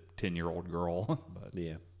to the 10-year-old girl. But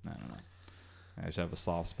Yeah. I don't know. I just have a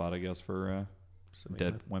soft spot, I guess, for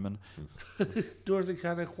dead women. Dorothy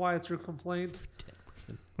kind of quiets her complaint.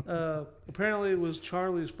 Apparently, it was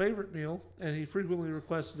Charlie's favorite meal, and he frequently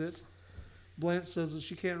requested it. Blanche says that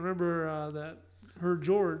she can't remember that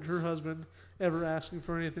George, her husband, ever asking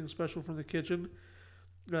for anything special from the kitchen.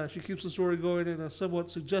 She keeps the story going in a somewhat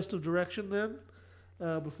suggestive direction then,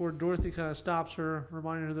 before Dorothy kind of stops her,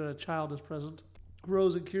 reminding her that a child is present.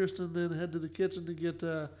 Rose and Kirsten then head to the kitchen to get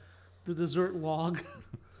the dessert log.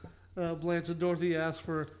 Blanche and Dorothy ask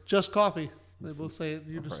for just coffee. They both say it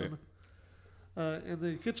in unison. In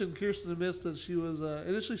the kitchen, Kirsten admits that she was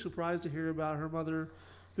initially surprised to hear about her mother,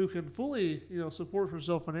 who can fully, support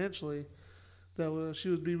herself financially, that she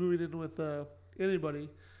would be moving in with anybody.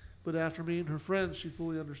 But after meeting her friends, she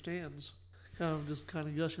fully understands. Kind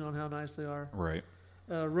of gushing on how nice they are. Right.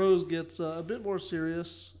 Rose gets a bit more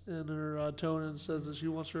serious in her tone and says that she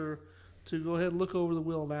wants her to go ahead and look over the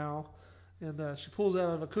will now. And she pulls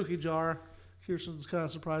out of a cookie jar. Kirsten's kind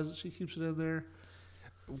of surprised that she keeps it in there.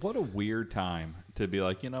 What a weird time to be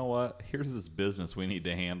like, you know what? Here's this business we need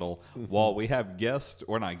to handle while we have guests,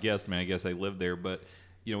 or not guests, man, I guess they live there, but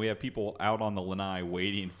we have people out on the lanai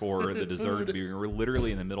waiting for the dessert to be. We're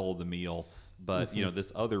literally in the middle of the meal. But,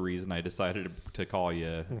 this other reason I decided to call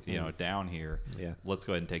you, down here. Yeah. Let's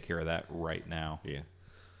go ahead and take care of that right now. Yeah.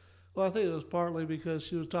 Well, I think it was partly because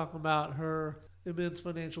she was talking about her immense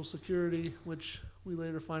financial security, which we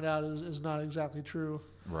later find out is not exactly true.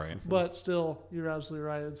 Right. But still, you're absolutely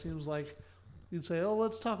right. It seems like you'd say, "Oh,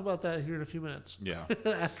 let's talk about that here in a few minutes." Yeah.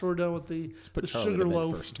 After we're done with the Charlie sugar to bed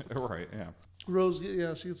loaf. first. Right, yeah. Rose, she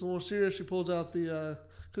gets a little serious. She pulls out the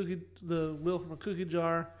will from a cookie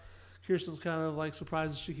jar. Kirsten's kind of like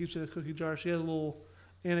surprised that she keeps it in a cookie jar. She has a little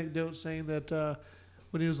anecdote saying that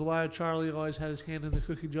when he was alive, Charlie always had his hand in the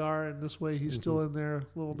cookie jar, and this way he's still in there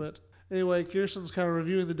a little bit. Anyway, Kirsten's kind of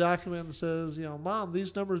reviewing the document and says, "Mom,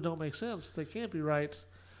 these numbers don't make sense. They can't be right."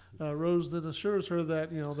 Rose then assures her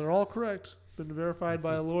that, they're all correct, been verified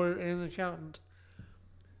by a lawyer and an accountant.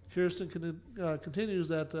 Kirsten continues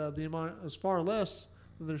that the amount is far less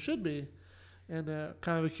than there should be, and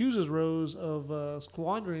kind of accuses Rose of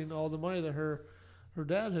squandering all the money that her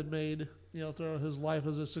dad had made, throughout his life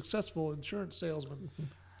as a successful insurance salesman.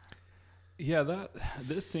 Yeah,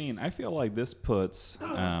 this scene, I feel like this puts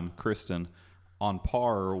Kristen on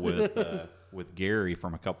par with Gary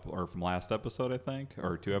from from last episode, I think,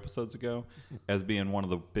 or 2 episodes ago, as being one of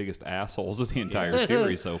the biggest assholes of the entire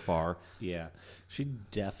series so far. Yeah. She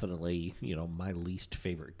definitely, my least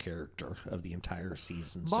favorite character of the entire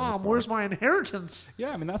season. Mom, where's my inheritance? Yeah,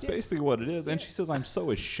 I mean, that's basically what it is. And she says, "I'm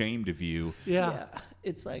so ashamed of you." Yeah.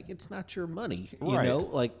 It's like, it's not your money. Right.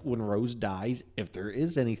 Like when Rose dies, if there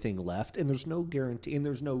is anything left, and there's no guarantee, and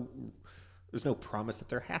there's no promise that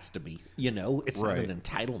there has to be, it's Right. not an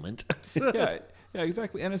entitlement. Yeah,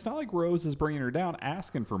 exactly. And it's not like Rose is bringing her down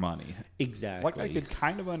asking for money. Exactly. Like, I could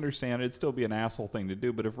kind of understand it'd still be an asshole thing to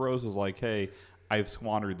do, but if Rose was like, "Hey, I've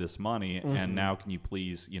squandered this money, and now can you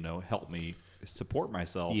please, help me support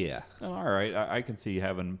myself?" Yeah. then all right, I can see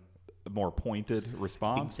having a more pointed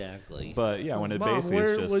response. Exactly. But yeah, when it Mom, basically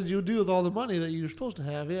where is just would you do with all the money that you're supposed to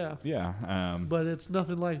have? Yeah. but But it's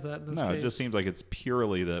nothing like that in this no, case. it just seems like it's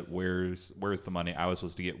purely that where's the money I was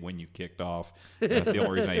supposed to get when you kicked off. The only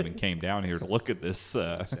reason I even came down here to look at this,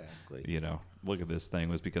 Exactly. look at this thing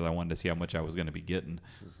was because I wanted to see how much I was going to be getting.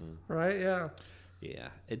 Right? Yeah. Yeah,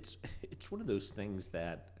 it's one of those things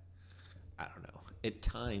that, I don't know. At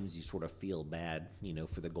times, you sort of feel bad,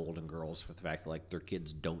 for the Golden Girls for the fact that, like, their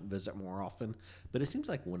kids don't visit more often. But it seems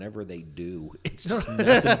like whenever they do, it's just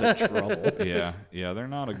nothing but trouble. Yeah, they're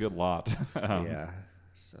not a good lot. Yeah.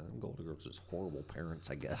 So Golden Girls are just horrible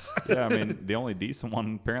parents, I guess. Yeah, I mean, the only decent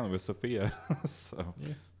one apparently was Sophia. So,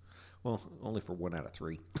 Well, only for 1 out of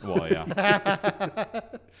 3. Well, yeah.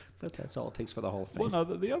 But that's all it takes for the Hall of Fame. Well,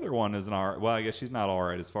 no, the other one isn't all right. Well, I guess she's not all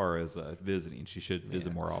right as far as visiting. She should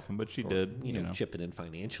visit more often, but she did, you know, chipping in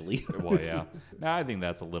financially. Well, yeah. Now, I think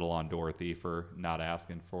that's a little on Dorothy for not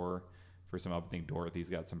asking for some help. I think Dorothy's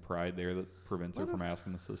got some pride there that prevents her from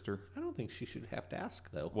asking the sister. I don't think she should have to ask,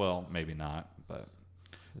 though. Well, maybe not, but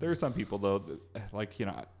there are some people, though, that, like, you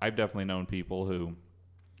know, I've definitely known people who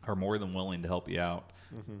are more than willing to help you out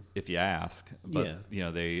if you ask. But, you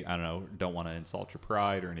know, they, I don't know, don't want to insult your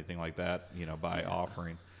pride or anything like that, you know, by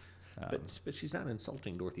offering. But she's not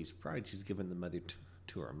insulting Dorothy's pride. She's giving the mother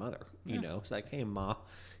to her mother. You know, it's like, hey, Ma,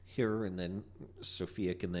 here, and then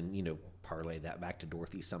Sophia can then, you know, parlay that back to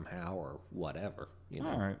Dorothy somehow or whatever. You know?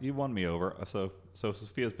 All right, you won me over. So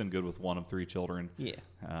Sophia's been good with 1 of 3 children. Yeah.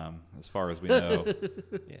 As far as we know,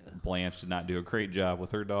 Yeah. Blanche did not do a great job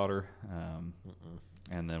with her daughter.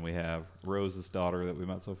 And then we have Rose's daughter that we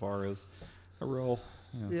met so far is a real,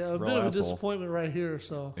 A real bit of a asshole. disappointment right here.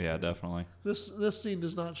 So Yeah, definitely. this scene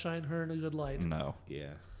does not shine her in a good light. No.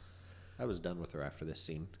 Yeah. I was done with her after this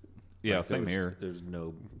scene. Yeah, Like, same here. There's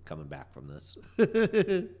no coming back from this.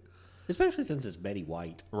 Especially since it's Betty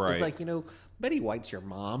White. Right. It's like, you know, Betty White's your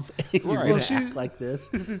mom. You're Right. going Well, to act like this.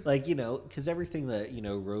 Like, you know, because everything that, you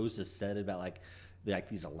know, Rose has said about, like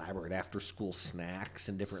these elaborate after-school snacks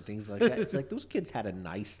and different things like that. It's like those kids had a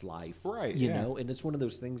nice life. Right, You yeah. know, and it's one of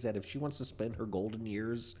those things that if she wants to spend her golden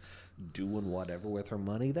years doing whatever with her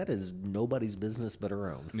money, that is nobody's business but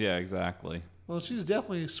her own. Yeah, exactly. Well, she's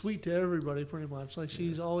definitely sweet to everybody, pretty much. Like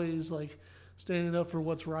she's always like standing up for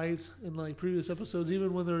what's right in like previous episodes.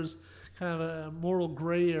 Even when there's kind of a moral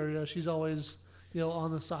gray area, she's always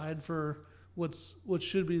on the side for what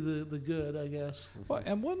should be the good, I guess. Well,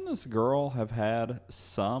 and wouldn't this girl have had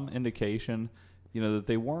some indication, that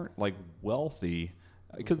they weren't like wealthy?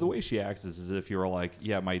 Because the way she acts is as if you were like,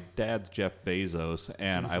 yeah, my dad's Jeff Bezos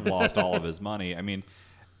and I've lost all of his money. I mean,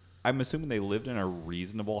 I'm assuming they lived in a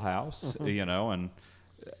reasonable house, and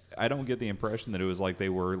I don't get the impression that it was like they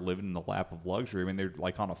were living in the lap of luxury. I mean, they're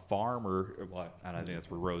like on a farm I don't think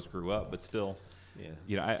that's where Rose grew up, but still,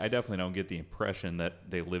 I definitely don't get the impression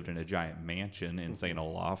that they lived in a giant mansion in St.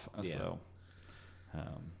 Olaf. Yeah. So,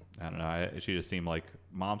 I don't know. She just seemed like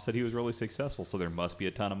Mom said he was really successful, so there must be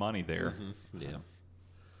a ton of money there. Yeah.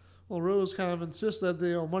 Well, Rose kind of insists that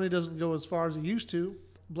the money doesn't go as far as it used to.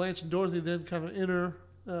 Blanche and Dorothy then kind of enter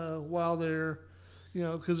while they're,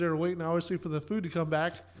 because they're waiting obviously for the food to come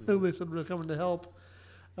back. They said they're coming to help,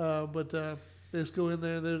 but they just go in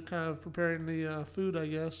there. They're kind of preparing the food, I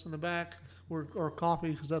guess, in the back, or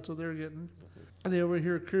coffee, because that's what they're getting. And they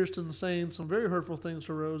overhear Kirsten saying some very hurtful things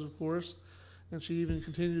to Rose, of course, and she even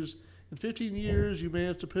continues, "In 15 years, you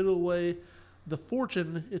managed to piddle away the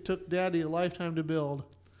fortune it took Daddy a lifetime to build."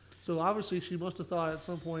 So obviously she must have thought at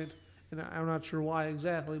some point, and I'm not sure why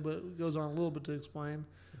exactly, but it goes on a little bit to explain.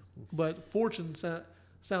 But fortune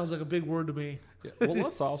sounds like a big word to me. Yeah. Well,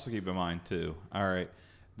 let's also keep in mind, too, all right,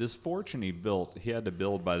 this fortune he had to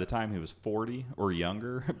build by the time he was 40 or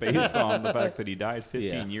younger, based on the fact that he died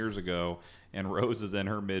 15 years ago and Rose is in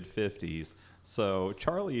her mid-50s. So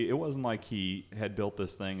Charlie, it wasn't like he had built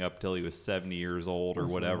this thing up till he was 70 years old or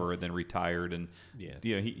whatever and then retired. And,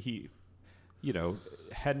 he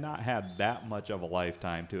had not had that much of a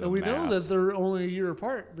lifetime to amass. And we know that they're only a year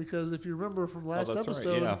apart because if you remember from last that's right,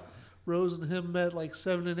 episode, yeah. Rose and him met like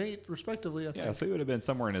 7 and 8 respectively, I think. Yeah, so he would have been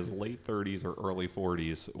somewhere in his late 30s or early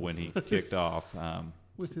 40s when he kicked off.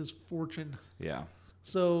 With his fortune. Yeah.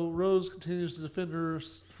 So Rose continues to defend her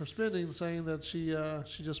spending, saying that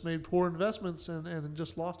she just made poor investments and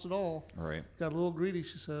just lost it all. Right. Got a little greedy,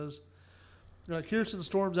 she says. Kirsten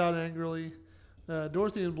storms out angrily.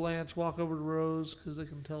 Dorothy and Blanche walk over to Rose because they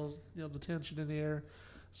can tell the tension in the air,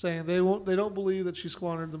 saying they don't believe that she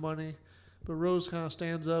squandered the money. But Rose kind of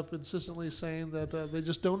stands up, insistently saying that they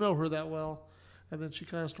just don't know her that well, and then she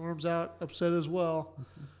kind of storms out, upset as well.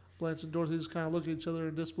 Blanche and Dorothy just kind of look at each other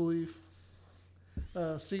in disbelief.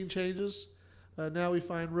 Scene changes. Now we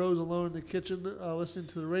find Rose alone in the kitchen, listening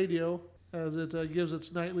to the radio as it gives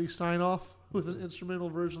its nightly sign-off with an instrumental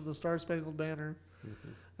version of the Star Spangled Banner.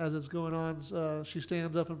 As it's going on, she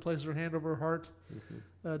stands up and places her hand over her heart.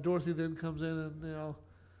 Dorothy then comes in and,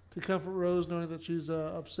 to comfort Rose, knowing that she's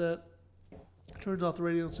upset, turns off the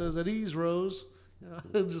radio and says, "At ease, Rose."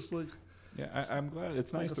 Just like... Yeah, I'm glad.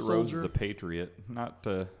 It's like nice a that Rose is soldier. the patriot. Not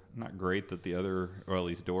great that the other, or at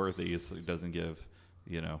least Dorothy, doesn't give,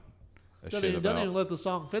 a shit Doesn't about. even let the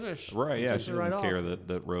song finish. Right, yeah, Takes she it doesn't right care off.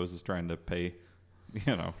 that Rose is trying to pay,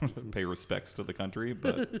 pay respects to the country.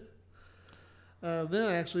 But Then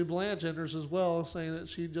actually Blanche enters as well, saying that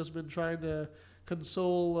she'd just been trying to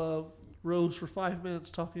console Rose for 5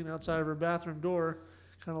 minutes talking outside of her bathroom door,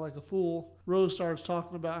 kind of like a fool. Rose starts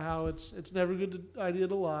talking about how it's never a good idea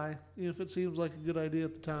to lie, even if it seems like a good idea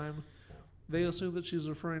at the time. They assume that she's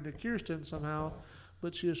referring to Kirsten somehow,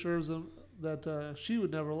 but she assures them that she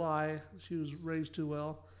would never lie. She was raised too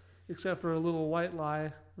well, except for a little white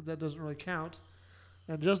lie that doesn't really count.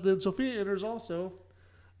 And just then Sophia enters also,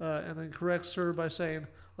 and then corrects her by saying,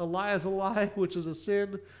 "A lie is a lie, which is a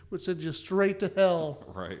sin, which sends you straight to hell."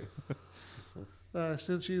 Right.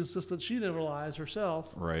 Since she insists that she never lies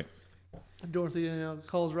herself. Right. And Dorothy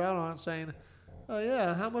calls her out on it, saying, "Oh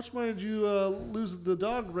yeah, how much money did you lose at the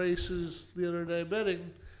dog races the other day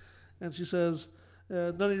betting?" And she says,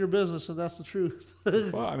 "None of your business," and that's the truth.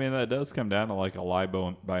 Well, I mean, that does come down to like a lie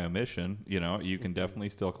by omission. You can definitely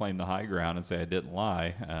still claim the high ground and say I didn't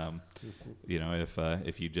lie.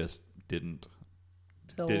 If you just didn't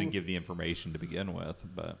give the information to begin with,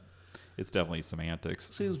 but it's definitely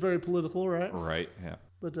semantics. Seems very political, right? Right. Yeah.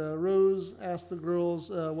 But Rose asked the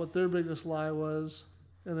girls what their biggest lie was,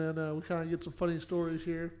 and then we kind of get some funny stories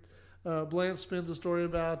here. Blanche spins a story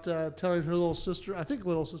about telling her little sister, I think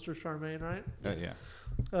little sister Charmaine, right? Yeah.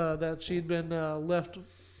 That she'd been left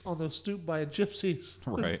on the stoop by gypsies.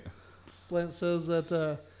 Right. Blanche says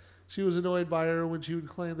that she was annoyed by her when she would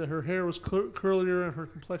claim that her hair was curlier and her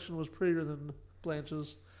complexion was prettier than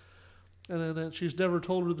Blanche's. And then she's never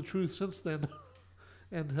told her the truth since then.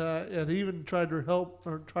 and even tried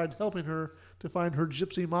helping her to find her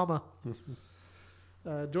gypsy mama.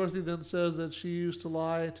 Dorothy then says that she used to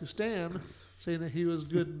lie to Stan, saying that he was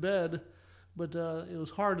good in bed, but it was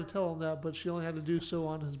hard to tell him that, but she only had to do so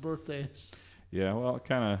on his birthdays. Yeah, well, it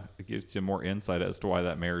kind of gives you more insight as to why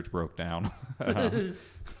that marriage broke down.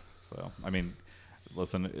 So, I mean,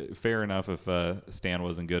 listen, fair enough if Stan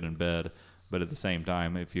wasn't good in bed, but at the same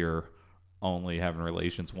time, if you're only having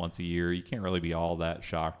relations once a year, you can't really be all that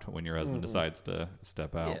shocked when your husband decides to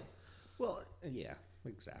step out. Yeah. Well, yeah,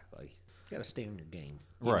 exactly. You got to stay on your game.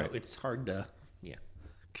 Right. It's hard to,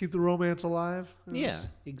 Keep the romance alive. Yeah,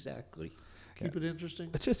 exactly. Keep it interesting.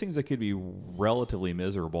 It just seems like it'd be relatively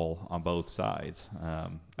miserable on both sides. I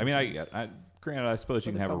mean, I granted, I suppose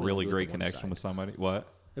you But can they have a probably really go to great one connection side. with somebody. What?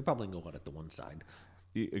 They probably go on at the one side.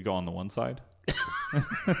 You go on the one side?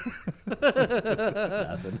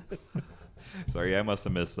 Nothing. Sorry, I must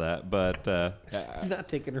have missed that. But He's not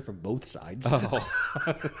taking her from both sides. oh,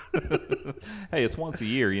 hey, it's once a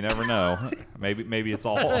year. You never know. Maybe it's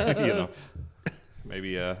all.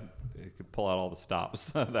 Maybe it could pull out all the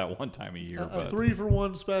stops that one time a year. A But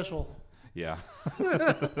 3-for-1 special. yeah,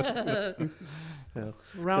 So,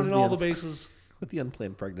 Rounding all the bases. with the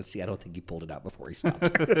unplanned pregnancy, I don't think he pulled it out before he stopped.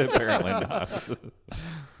 apparently not.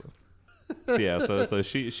 So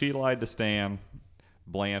she lied to Stan.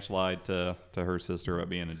 Blanche lied to her sister about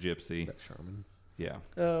being a gypsy. Charmin. Yeah.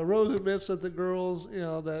 Rose admits that the girls,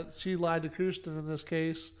 that she lied to Kirsten in this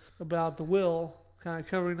case about the will, kind of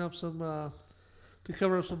covering up to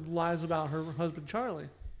cover up some lies about her husband Charlie.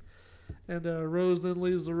 And Rose then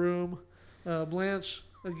leaves the room. Blanche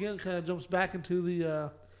again kind of jumps back into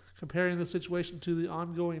the comparing the situation to the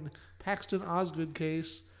ongoing Paxton Osgood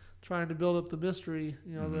case, trying to build up the mystery,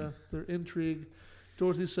 their intrigue.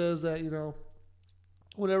 Dorothy says that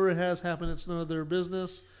whatever has happened, it's none of their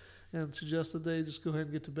business, and suggests that they just go ahead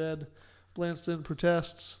and get to bed. Blanche then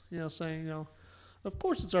protests, saying, "Of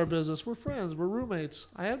course it's our business. We're friends. We're roommates.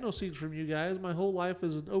 I have no secrets from you guys. My whole life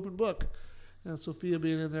is an open book." And Sophia,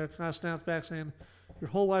 being in there, kind of snaps back, saying,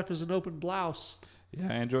 "Your whole life is an open blouse." Yeah,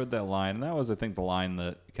 I enjoyed that line. And that was, I think, the line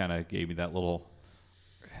that kind of gave me that little,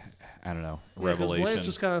 I don't know, revelation. Blanche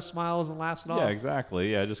just kind of smiles and laughs it off. Yeah,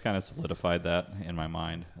 exactly. Yeah, it just kind of solidified that in my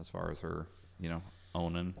mind as far as her,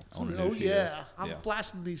 owning Oh who she yeah, is. I'm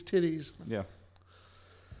flashing these titties. Yeah.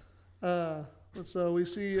 And so we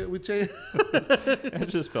change. It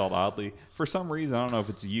just felt oddly, for some reason, I don't know if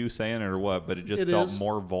it's you saying it or what, but it just felt is.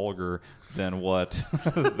 more vulgar than what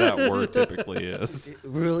that word typically is. It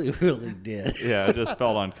really, really did. Yeah, it just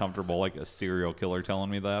felt uncomfortable, like a serial killer telling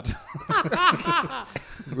me that.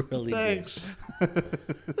 Really Thanks.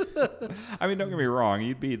 I mean, don't get me wrong,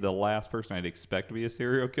 you'd be the last person I'd expect to be a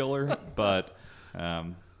serial killer, but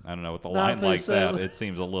I don't know, with a Not line if they like say that, it. it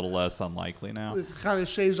seems a little less unlikely now. It kind of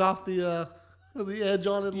shaves off the edge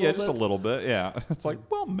on it. Yeah, just a little bit. Yeah, it's like,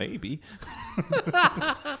 well, maybe.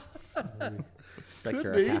 It's like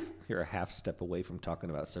Could you're a half step away from talking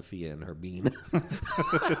about Sophia and her bean.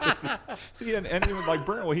 See, and even like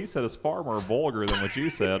Brent, what he said is far more vulgar than what you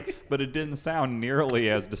said, but it didn't sound nearly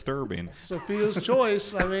as disturbing. Sophia's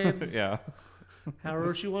choice. I mean, Yeah.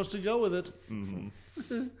 however she wants to go with it.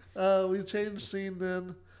 Mm-hmm. We change scene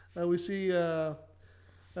then. We see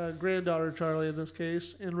granddaughter Charlie in this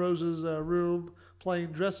case, in Rose's room playing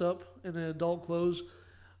dress up in adult clothes.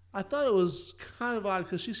 I thought it was kind of odd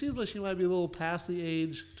because she seems like she might be a little past the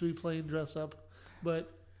age to be playing dress up,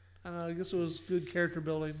 but I guess it was good character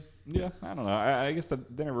building. Yeah, I don't know. I guess they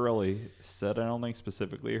never really said, I don't think,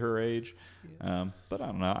 specifically her age. Yeah. But I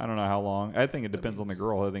don't know. I don't know how long. I think it depends on the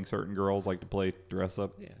girl. I think certain girls like to play dress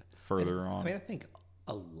up further on. I mean, I think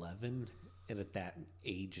 11 and at that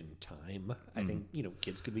age and time, I think,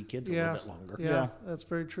 kids could be kids a little bit longer. Yeah, that's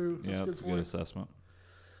very true. That's a good assessment.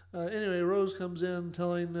 Anyway, Rose comes in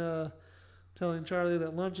telling Charlie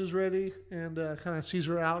that lunch is ready and kind of sees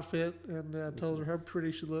her outfit and tells her how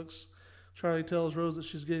pretty she looks. Charlie tells Rose that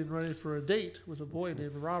she's getting ready for a date with a boy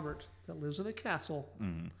named Robert that lives in a castle.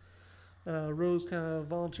 Rose kind of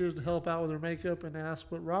volunteers to help out with her makeup and asks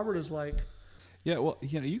what Robert is like. Yeah, well,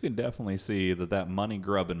 you can definitely see that money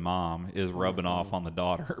grubbing mom is rubbing off on the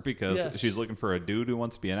daughter because she's looking for a dude who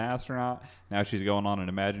wants to be an astronaut. Now she's going on an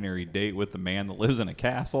imaginary date with the man that lives in a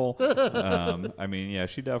castle. I mean, yeah,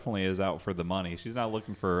 she definitely is out for the money. She's not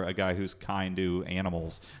looking for a guy who's kind to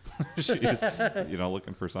animals. She's,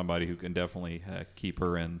 looking for somebody who can definitely keep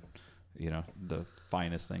her in, the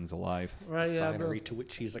finest things alive. Right, yeah. Finery to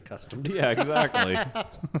which she's accustomed to. Yeah, exactly.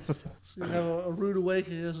 She's going to have a rude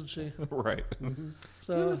awakening, isn't she? Right.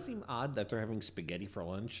 So, Doesn't it seem odd that they're having spaghetti for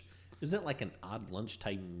lunch? Isn't that like an odd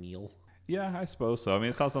lunchtime meal? Yeah, I suppose so. I mean,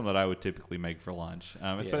 it's not something that I would typically make for lunch,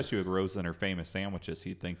 especially with Rose and her famous sandwiches.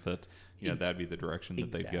 You'd think that that'd be the direction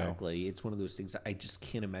that they'd go. Exactly. It's one of those things. I just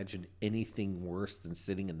can't imagine anything worse than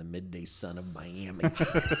sitting in the midday sun of Miami.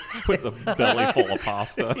 With a belly full of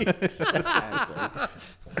pasta. Exactly.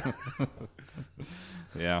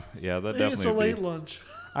 Yeah, that maybe definitely it's a would late be. lunch.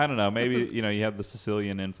 I don't know. Maybe you have the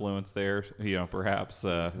Sicilian influence there. Perhaps.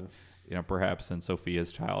 Perhaps in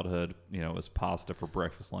Sophia's childhood, it was pasta for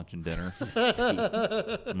breakfast, lunch, and dinner.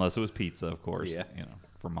 Unless it was pizza, of course. Yeah.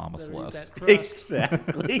 For Mama Better eat Celeste. that crust.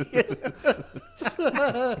 Exactly.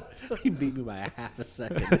 You beat me by a half a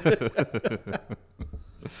second.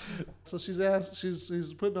 So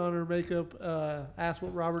she's putting on her makeup, asks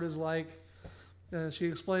what Robert is like. She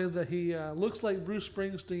explains that he looks like Bruce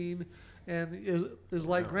Springsteen and is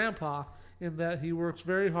like Grandpa in that he works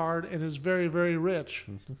very hard and is very, very rich.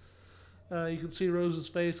 You can see Rose's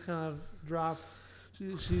face kind of drop.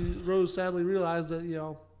 Rose sadly realized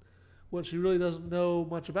that, what she really doesn't know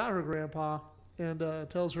much about her grandpa and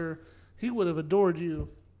tells her he would have adored you.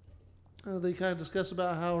 They kind of discuss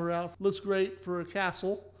about how her outfit looks great for a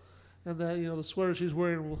castle and that, the sweater she's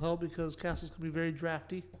wearing will help because castles can be very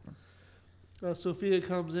drafty. Sophia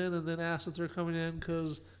comes in and then asks if they're coming in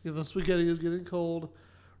because the spaghetti is getting cold.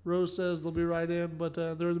 Rose says they'll be right in, but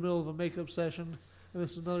they're in the middle of a makeup session. And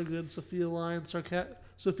this is another good Sophia line.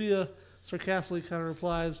 Sophia sarcastically kind of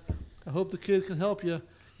replies, I hope the kid can help you.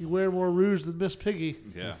 You wear more rouge than Miss Piggy.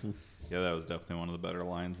 Yeah. Yeah, that was definitely one of the better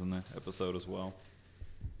lines in the episode as well.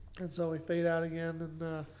 And so we fade out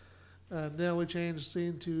again, and now we change the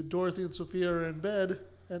scene to Dorothy and Sophia are in bed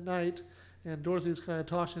at night, and Dorothy's kind of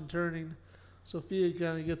tossing and turning. Sophia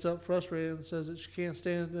kind of gets up frustrated and says that she can't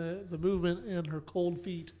stand the movement in her cold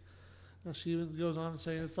feet. She even goes on to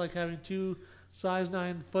say, it's like having two size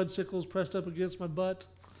 9 fudgesicles pressed up against my butt.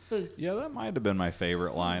 Yeah, that might have been my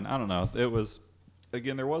favorite line. I don't know. It was,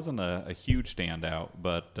 again, there wasn't a huge standout,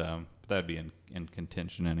 but that'd be in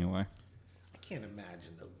contention anyway. I can't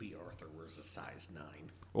imagine, though, B. Arthur wears a size 9.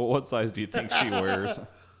 Well, what size do you think she wears? You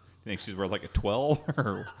think she wears like a 12?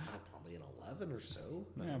 Or? Probably an 11 or so.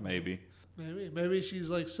 Yeah, maybe. Maybe she's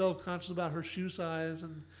like self-conscious about her shoe size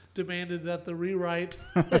and demanded that the rewrite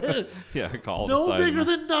Yeah, call it no a size bigger 9.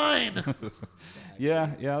 than 9.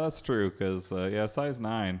 Yeah, that's true. Because size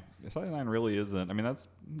 9. Size 9 really isn't. I mean, that's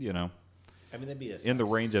I mean, that'd be in the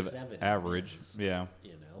range of 7 average. men's, Yeah.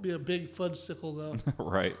 Be a big fudgesicle though.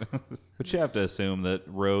 Right. But you have to assume that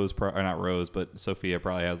Rose, or not Rose, but Sophia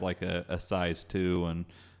probably has like a size 2 and,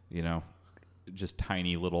 just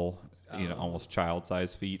tiny little, almost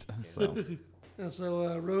child-sized feet. So, And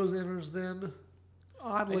so Rose enters then,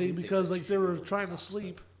 I oddly, do think because that like she they were should wear trying to socks,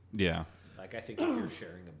 sleep. yeah. Like, I think if you're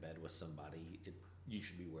sharing a bed with somebody, you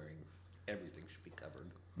should be wearing, everything should be covered.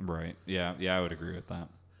 Right. Yeah, I would agree with that.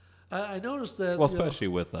 I noticed that. Well, especially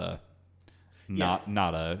with not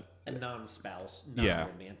a A non-spouse, Yeah.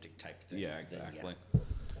 non-romantic type thing. yeah, then, exactly.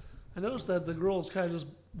 I noticed that the girls kind of just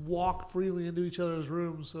walk freely into each other's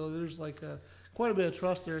rooms, so there's like quite a bit of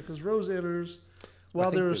trust there. Because Rose enters Well, I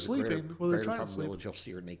while think they're there's a sleeping, while they're greater trying to sleep. probability you'll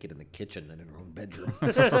see her naked in the kitchen than in her own bedroom.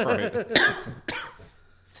 Right.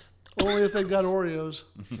 Only if they got Oreos.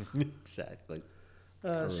 Exactly.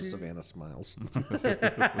 Or She- Savannah smiles.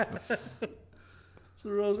 So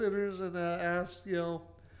Rose enters and asks,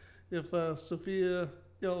 if Sophia,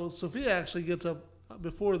 Sophia actually gets up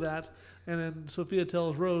before that, and then Sophia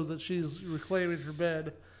tells Rose that she's reclaiming her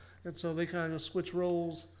bed, and so they kind of just switch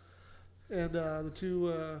roles, and the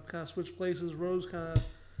two kind of switch places. Rose kind of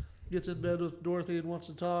gets in bed with Dorothy and wants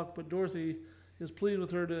to talk, but Dorothy is pleading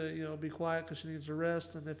with her to be quiet because she needs to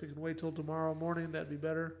rest, and if it can wait till tomorrow morning, that'd be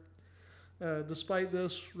better. Despite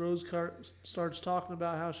this, Rose starts talking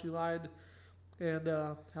about how she lied and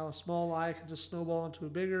how a small lie can just snowball into a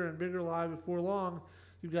bigger and bigger lie. Before long,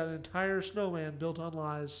 you've got an entire snowman built on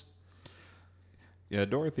lies. Yeah,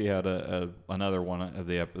 Dorothy had another one of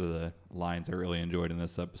the lines I really enjoyed in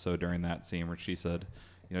this episode during that scene where she said,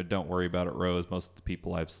 don't worry about it, Rose. Most of the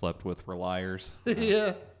people I've slept with were liars.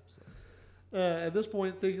 Yeah. At this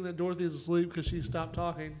point, thinking that Dorothy's asleep because she stopped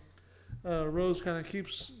talking, Rose kind of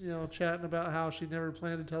keeps, chatting about how she never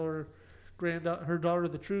planned to tell her daughter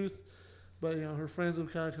the truth, but her friends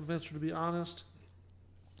have kind of convinced her to be honest,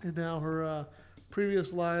 and now her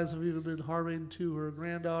previous lies have even been harming to her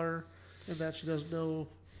granddaughter, and that she doesn't know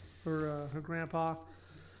her grandpa,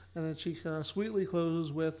 and then she kind of sweetly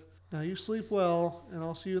closes with, "Now you sleep well, and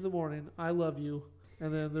I'll see you in the morning. I love you."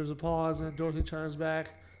 And then there's a pause, and Dorothy chimes back,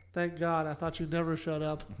 "Thank God, I thought you'd never shut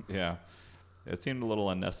up." Yeah. It seemed a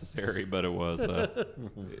little unnecessary, but it was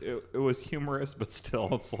it was humorous, but still,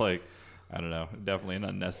 it's like, I don't know, definitely an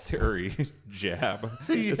unnecessary jab,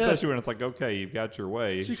 Yeah. especially when it's like, okay, you've got your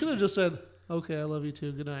way. She could have just said, "Okay, I love you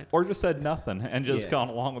too. Good night." Or just said nothing and just Yeah. gone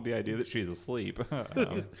along with the idea that she's asleep.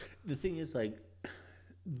 The thing is, like,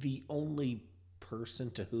 the only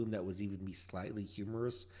person to whom that would even be slightly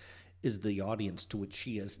humorous is the audience to which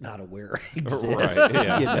she is not aware exists. Right,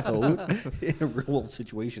 yeah. In a real world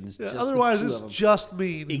situation, it's just the Otherwise, two it's of them. just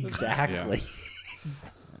mean. Exactly.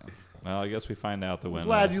 Well, I guess we find out that when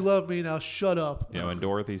Glad you love me. Now shut up. when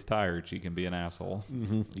Dorothy's tired, she can be an asshole.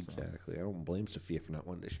 Exactly. I don't blame Sophia for not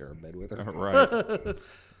wanting to share a bed with her. Right. With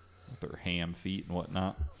her ham feet and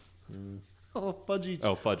whatnot. Oh, fudgy.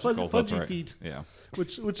 Fudgicles, that's fudgy right. feet. Yeah.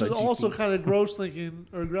 Which is Fudgy also feet. kind of gross thinking,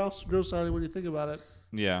 or gross sounding when you think about it.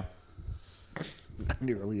 Yeah. Not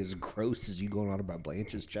nearly as gross as you going on about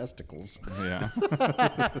Blanche's chesticles. Yeah.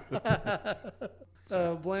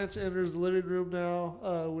 Blanche enters the living room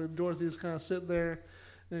now when Dorothy's kind of sitting there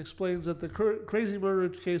and explains that the crazy murder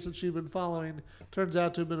case that she'd been following turns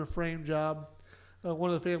out to have been a frame job.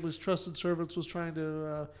 One of the family's trusted servants was trying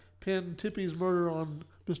to pin Tippy's murder on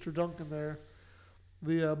Mr. Duncan there.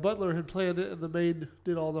 The butler had planned it, and the maid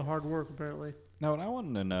did all the hard work, apparently. Now, what I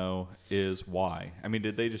wanted to know is why. I mean,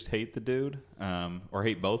 did they just hate the dude, or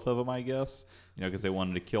hate both of them? I guess because they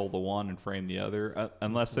wanted to kill the one and frame the other.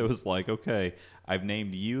 Unless it was like, okay, I've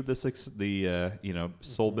named you the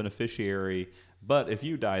sole beneficiary, but if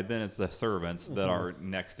you died, then it's the servants that are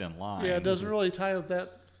next in line. Yeah, it doesn't really tie up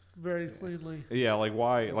that very cleanly. Yeah, like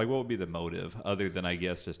why? Like, what would be the motive other than I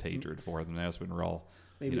guess just hatred for them? That's been real.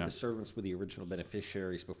 Maybe the servants were the original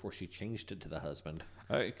beneficiaries before she changed it to the husband.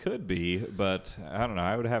 It could be, but I don't know.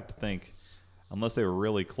 I would have to think, unless they were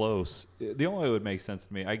really close. The only way it would make sense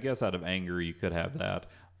to me, I guess, out of anger, you could have that,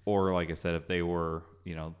 or like I said, if they were,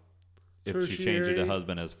 if she changed it to Tertiary.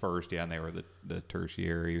 husband as first, yeah, and they were the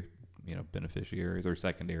tertiary, beneficiaries or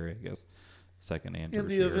secondary, I guess, second and In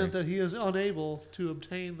tertiary. the event that he is unable to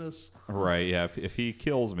obtain this. Right, yeah. If he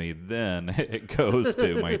kills me, then it goes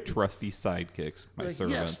to my trusty sidekicks, my Like,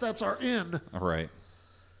 servants. yes, that's our in. Right.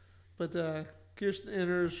 But Kirsten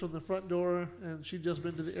enters from the front door, and she'd just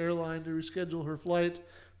been to the airline to reschedule her flight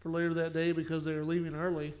for later that day because they were leaving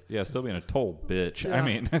early. Yeah, still being a total bitch. Yeah. I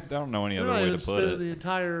mean, I don't know any They're other not way even to put spending it. the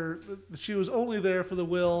entire. She was only there for the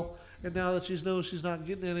will, and now that she knows she's not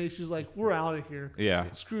getting any, she's like, "We're out of here.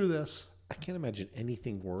 Yeah. Screw this." I can't imagine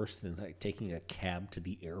anything worse than like taking a cab to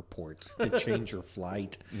the airport to change your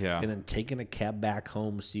flight. Yeah. And then taking a cab back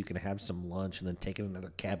home so you can have some lunch, and then taking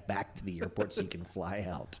another cab back to the airport so you can fly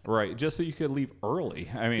out. Right, just so you could leave early.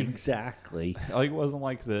 I mean, Exactly. like it wasn't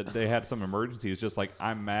like that they had some emergency. It was just like,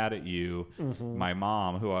 I'm mad at you, my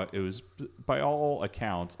mom, who it was by all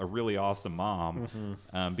accounts a really awesome mom,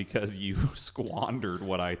 because you squandered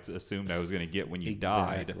what I assumed I was going to get when you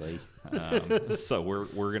Exactly. died. So we're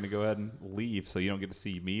going to go ahead and leave, so you don't get to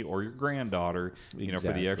see me or your granddaughter, for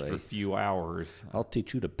the extra Exactly. few hours. I'll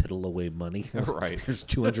teach you to piddle away money. Right. There's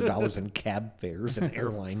 $200 in cab fares and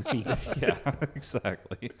airline fees. Yeah,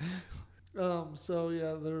 exactly. So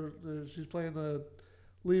yeah, she's planning to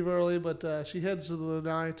leave early, but she heads to the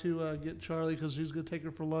lanai to get Charlie because she's going to take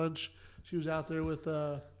her for lunch. She was out there with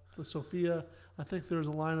Sophia. I think there was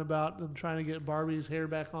a line about them trying to get Barbie's hair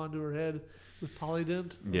back onto her head with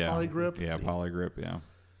Polydent, Yeah, Polygrip. Yeah, Polygrip. Yeah,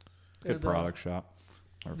 good And, product shop.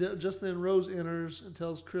 Just then, Rose enters and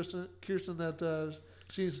tells Kirsten that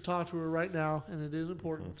she needs to talk to her right now, and it is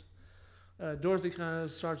important. Dorothy kind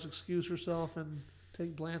of starts to excuse herself and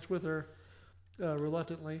take Blanche with her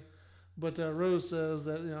reluctantly. But Rose says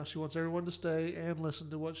that she wants everyone to stay and listen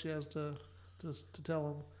to what she has to tell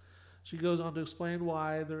them. She goes on to explain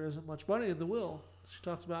why there isn't much money in the will. She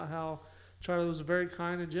talks about how Charlie was a very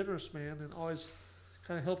kind and generous man and always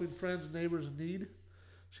kind of helping friends and neighbors in need.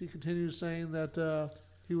 She continues saying that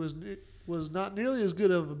he was not nearly as good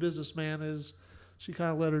of a businessman as she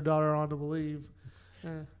kind of led her daughter on to believe. I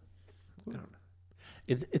don't know.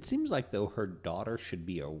 It seems like, though, her daughter should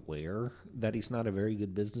be aware that he's not a very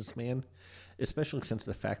good businessman, especially since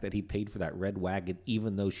the fact that he paid for that red wagon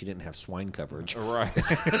even though she didn't have swine coverage.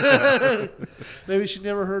 Right. Maybe she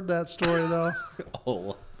never heard that story, though.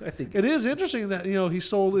 Oh, I think It is interesting that, he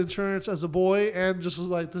sold insurance as a boy and just was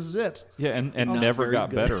like, this is it. Yeah, and never very got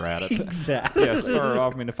good. better at it. Exactly. Yeah, started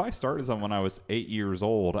off. I mean, if I started something when I was 8 years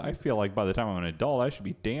old, I feel like by the time I'm an adult, I should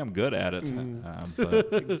be damn good at it.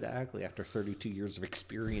 But Exactly. After 32 years of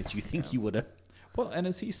experience, you think you would have. well, and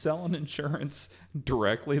is he selling insurance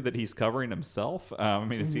directly that he's covering himself? I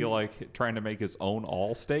mean, is he like trying to make his own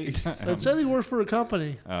Allstate? It said he worked for a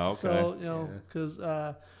company. Oh, okay. So, because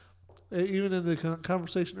even in the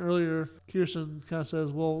conversation earlier, Kirsten kind of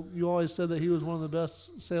says, well, you always said that he was one of the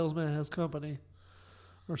best salesmen at his company,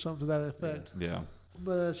 or something to that effect. Yeah.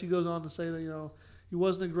 But she goes on to say that, he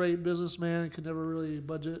wasn't a great businessman and could never really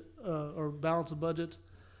budget or balance a budget.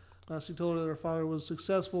 She told her that her father was a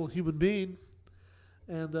successful human being,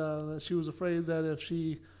 and that she was afraid that if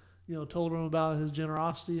she, told him about his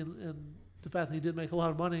generosity and the fact that he did make a lot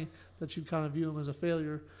of money, that she'd kind of view him as a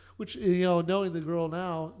failure, which, knowing the girl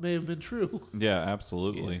now may have been true. Yeah,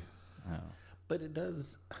 absolutely. But it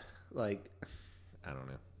does, I don't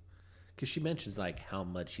know. Because she mentions, how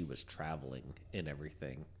much he was traveling and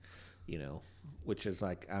everything, which is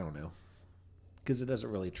I don't know. Because it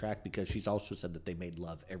doesn't really track, because she's also said that they made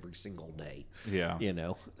love every single day. Yeah.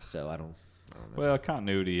 So I don't know. Well,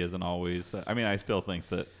 continuity isn't always. I mean, I still think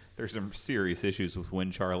that there's some serious issues with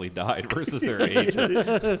when Charlie died versus their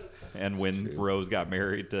ages, and when Rose got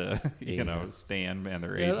married to Stan and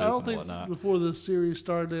their ages I don't and think whatnot. before the series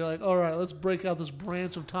started, they're like, all right, let's break out this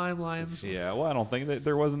branch of timelines. Yeah, well, I don't think that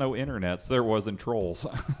there was no internet, so there wasn't trolls,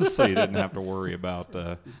 so you didn't have to worry about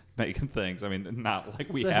making things. I mean, not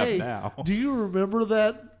like we Say, have hey, now. do you remember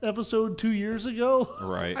that episode 2 years ago?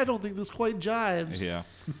 Right. I don't think this quite jives. Yeah.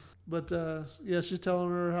 But she's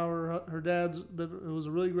telling her how her dad's was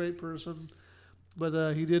a really great person,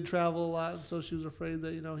 but he did travel a lot, and so she was afraid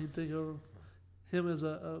that he'd think of him as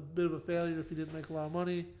a bit of a failure if he didn't make a lot of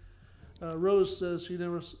money. Rose says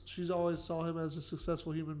she's always saw him as a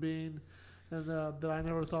successful human being, and that I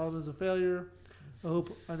never thought of him as a failure. I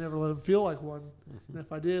hope I never let him feel like one. And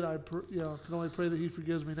if I did, I can only pray that he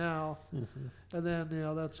forgives me now. And then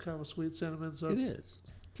that's kind of a sweet sentiment. So It is.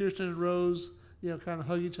 Kirsten and Rose, kind of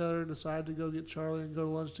hug each other and decide to go get Charlie and go to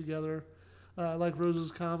lunch together. I like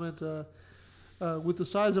Rose's comment with the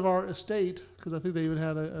size of our estate, because I think they even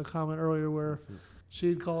had a comment earlier where she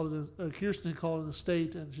had called it Kirsten had called it an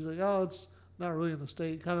estate, and she's like, oh, it's not really an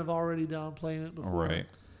estate, kind of already downplaying it before. Right.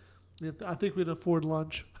 I think we'd afford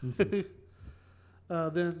lunch.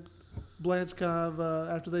 Then Blanche kind of,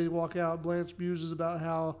 after they walk out, Blanche muses about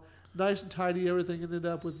how nice and tidy everything ended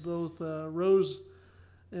up with both Rose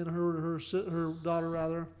and her daughter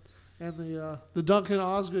rather, and the Duncan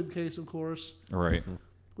Osgood case, of course, Right.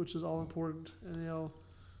 which is all important. And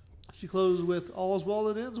she closes with "All is well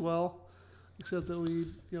that ends well," except that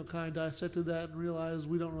we kind of dissected that and realized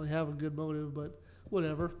we don't really have a good motive, but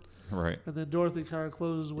whatever. Right. And then Dorothy kind of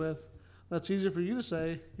closes with, "That's easier for you to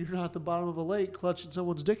say. You're not at the bottom of a lake clutching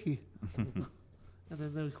someone's dicky." And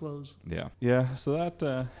then they close. Yeah. Yeah. So that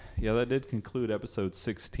did conclude episode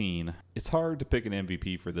 16. It's hard to pick an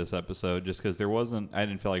MVP for this episode just because I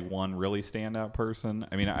didn't feel like one really standout person.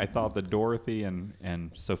 I mean, I thought that Dorothy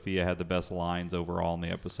and Sophia had the best lines overall in the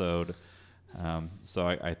episode. So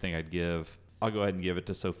I think I'll go ahead and give it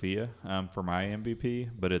to Sophia for my MVP,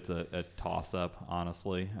 but it's a toss up,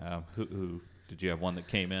 honestly. Who did you have one that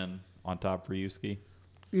came in on top for you, Ski?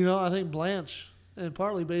 I think Blanche, and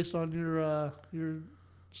partly based on your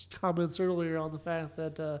comments earlier on the fact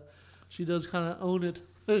that she does kind of own it.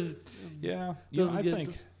 Yeah, I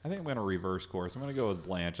think I'm going to reverse course. I'm going to go with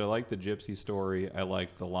Blanche. I like the gypsy story. I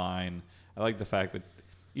like the line. I like the fact that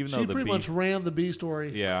even though she the pretty much ran the B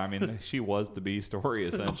story. yeah, I mean, she was the B story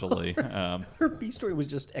essentially. Her B story was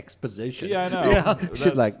just exposition. Yeah, I know. Yeah. That's-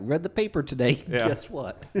 She'd read the paper today. Yeah. Guess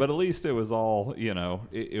what? But at least it was all,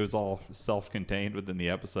 it was all self-contained within the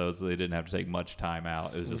episode, so they didn't have to take much time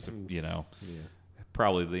out. It was just,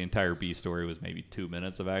 probably the entire B story was maybe 2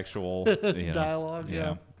 minutes of actual Dialogue,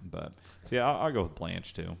 yeah. But so yeah, I'll go with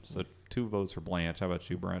Blanche too. So 2 votes for Blanche. How about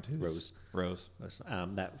you, Brent? Rose. Rose.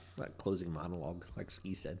 That closing monologue, like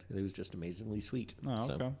Ski said, it was just amazingly sweet. Oh,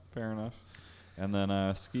 So, okay, fair enough. And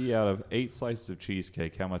then Ski, out of 8 slices of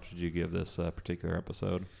cheesecake, how much would you give this particular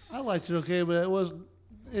episode? I liked it okay, but it wasn't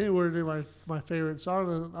anywhere near my favorite. So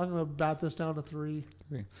I'm gonna bat this down to 3.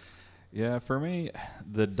 3. Yeah, for me,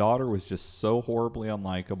 the daughter was just so horribly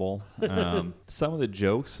unlikable. Some of the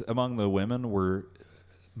jokes among the women were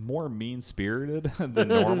more mean-spirited than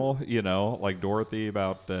normal. Like Dorothy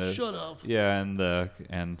about Shut up. Yeah,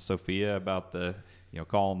 and Sophia about the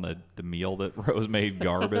calling the meal that Rose made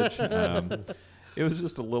garbage. It was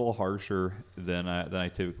just a little harsher than I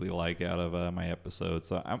typically like out of my episodes.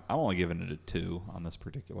 So I'm only giving it a 2 on this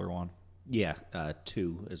particular one. Yeah,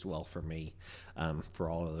 2 as well for me, for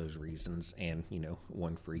all of those reasons, and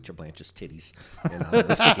 1 for each of Blanche's titties.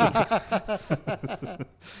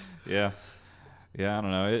 Yeah, I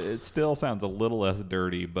don't know. It still sounds a little less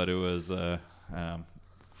dirty, but it was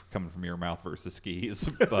coming from your mouth versus Ski's,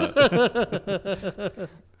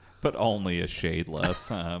 but only a shade less.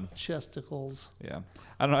 Chesticles. Yeah,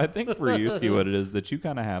 I don't know. I think for you, Ski, what it is that you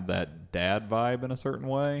kind of have that dad vibe in a certain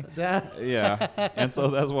way. Dad. Yeah, and so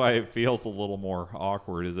that's why it feels a little more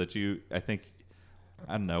awkward. Is that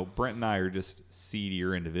I don't know, Brent and I are just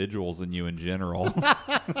seedier individuals than you in general.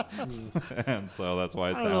 And so that's why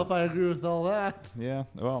it I don't know if I agree with all that. Yeah,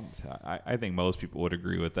 well, I think most people would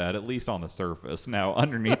agree with that, at least on the surface. Now,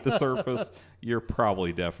 underneath the surface, you're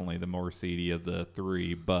probably definitely the more seedy of the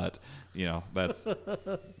 3, but, that's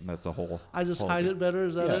a whole... I just hide it better,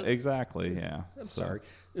 is that it? Exactly, yeah. I'm sorry.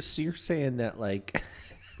 So you're saying that, like,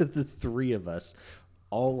 the 3 of us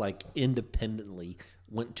all, like, independently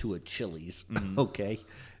went to a Chili's, okay?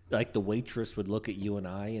 Like the waitress would look at you and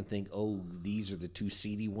I and think, oh, these are the 2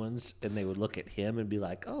 seedy ones. And they would look at him and be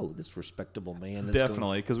like, oh, this respectable man is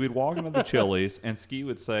Definitely, because we'd walk into the Chili's and Ski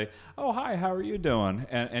would say, oh, hi, how are you doing?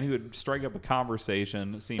 And he would strike up a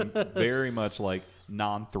conversation, seem very much like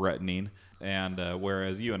non-threatening. And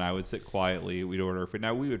whereas you and I would sit quietly, we'd order food.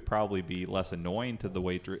 Now, we would probably be less annoying to the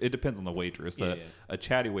waitress. It depends on the waitress. A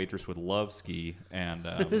chatty waitress would love Ski. And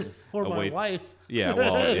or my wife. Yeah,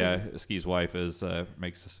 well, yeah, Ski's wife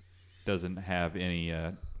doesn't have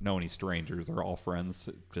know any strangers. They're all friends,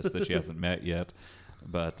 just that she hasn't met yet.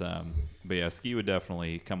 But yeah, Ski would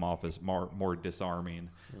definitely come off as more disarming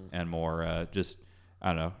and more just, I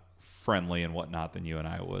don't know, friendly and whatnot than you and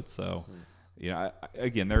I would. So,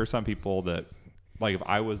 again, there are some people that, like, if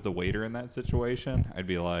I was the waiter in that situation, I'd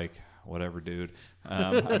be like, whatever, dude.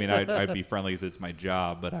 I mean, I'd be friendly because it's my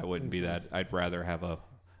job, but I wouldn't be that. I'd rather have a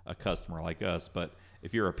customer like us. But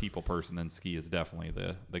if you're a people person, then Ski is definitely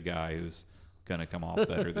the guy who's gonna come off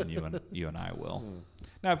better than you and I will.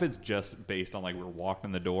 Now, if it's just based on, like, we're walking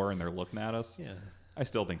in the door and they're looking at us, I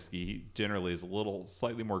still think Ski generally is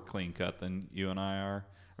slightly more clean cut than you and I are.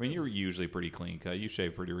 I mean, you're usually pretty clean cut. You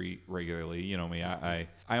shave pretty regularly. You know me. I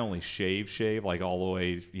only shave like all the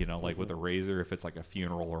way, like with a razor if it's like a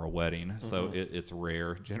funeral or a wedding. So it's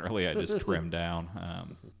rare. Generally, I just trim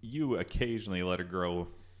down. You occasionally let it grow.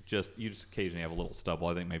 You just occasionally have a little stubble.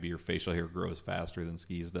 I think maybe your facial hair grows faster than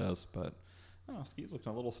Ski's does. But I don't know, Ski's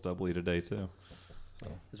looking a little stubbly today too. So.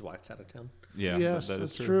 His wife's out of town. Yeah, yes, that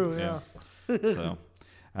is that's true. Yeah. So.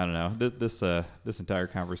 I don't know. This entire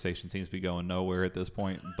conversation seems to be going nowhere at this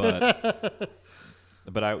point, but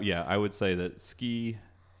I would say that Ski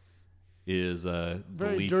is the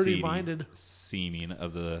Very least dirty-minded seeming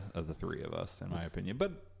of the 3 of us, in my opinion.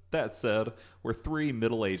 But that said, we're 3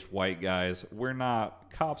 middle-aged white guys.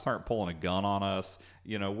 Cops aren't pulling a gun on us.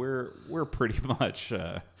 We're pretty much.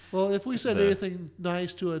 Well, if we said anything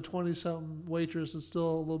nice to a 20-something waitress, it's still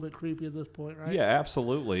a little bit creepy at this point, right? Yeah,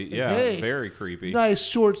 absolutely. Yeah, Hey, very creepy. Nice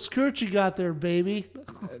short skirt you got there, baby.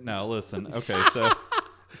 Now listen. Okay,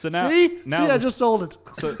 so now, I just sold it.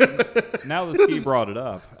 So now that Ski brought it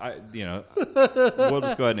up, we'll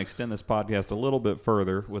just go ahead and extend this podcast a little bit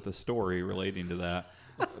further with a story relating to that.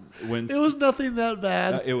 It was nothing that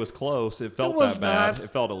bad. It was close. It felt was that bad. not.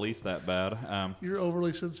 It felt at least that bad. You're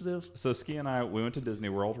overly sensitive. So Ski and I, we went to Disney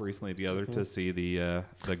World recently together to see the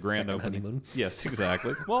grand Second opening. honeymoon. Yes,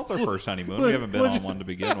 exactly. Well, it's our first honeymoon. We haven't been on one to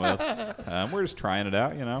begin with. We're just trying it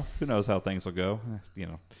out. Who knows how things will go.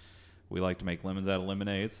 We like to make lemons out of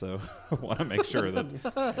lemonade, so I want to make sure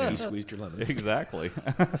that You squeezed your lemons. exactly.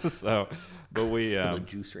 So, but we The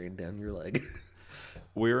juice ran down your leg.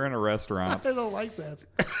 We were in a restaurant. I don't like that.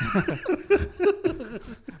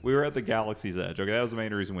 We were at the Galaxy's Edge. Okay, that was the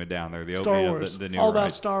main reason we went down there. The Star opening Wars. of the new All ride.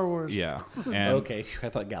 about Star Wars. Yeah. And Okay, I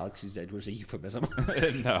thought Galaxy's Edge was a euphemism.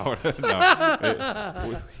 no.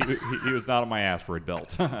 He was not on my asteroid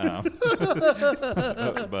belt.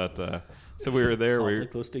 But so we were there. Awfully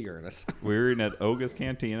close to Uranus. We were eating at Oga's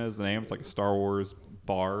Cantina is the name. It's like a Star Wars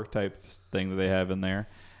bar type thing that they have in there.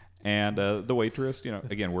 And the waitress,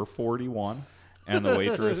 again, we're 41, and the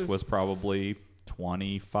waitress was probably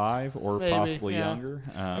 25 or Maybe, possibly yeah. younger.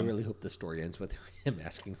 I really hope the story ends with him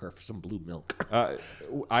asking her for some blue milk. I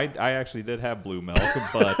actually did have blue milk,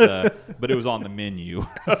 but it was on the menu,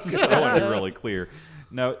 so I want to be really clear.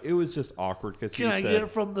 No, it was just awkward because he Can I said get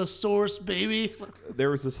it from the source, baby? there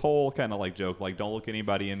was this whole kind of like joke, like don't look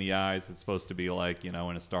anybody in the eyes. It's supposed to be like in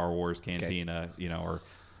a Star Wars cantina, or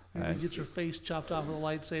You get your face chopped off with a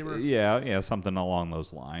lightsaber. yeah, something along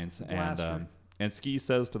those lines. Blaster. And Ski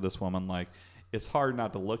says to this woman like, it's hard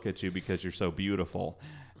not to look at you because you're so beautiful.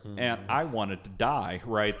 And I wanted to die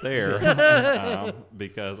right there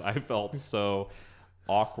because I felt so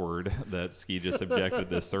awkward that Ski just subjected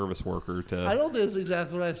this service worker to. I don't think that's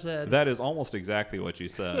exactly what I said. That is almost exactly what you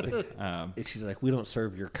said. And she's like, we don't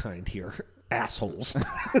serve your kind here, assholes.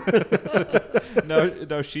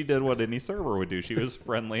 No, she did what any server would do. She was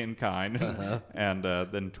friendly and kind, and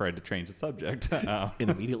then tried to change the subject. And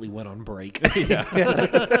immediately went on break.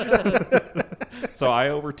 So I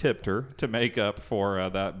overtipped her to make up for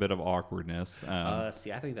that bit of awkwardness.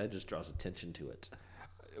 See, I think that just draws attention to it.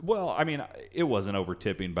 Well, I mean, it wasn't over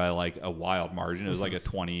tipping by like a wild margin. It was like a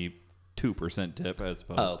 22% tip as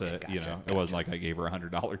opposed to, it wasn't like I gave her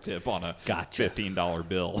 $100 tip on a $15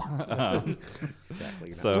 bill.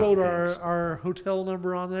 Exactly. So- Wrote our hotel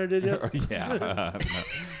number on there, did you? Yeah.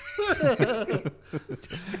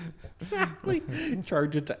 Exactly.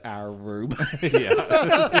 Charge it to our room. Yeah.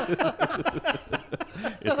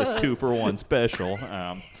 It's a 2-for-1 special.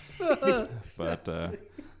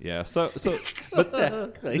 Yeah.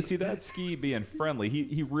 But see, that Ski being friendly,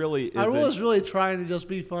 he really is. I was really trying to just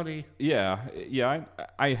be funny. Yeah.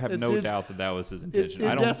 I have no did- doubt that was his It, intention. it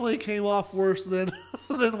I don't. definitely came off worse than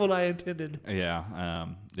than what I intended. Yeah.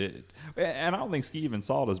 And I don't think Ski even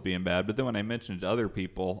saw it as being bad. But then when I mentioned it to other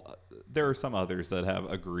people, there are some others that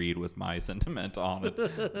have agreed with my sentiment on it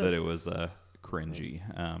that it was cringy.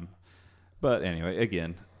 But anyway,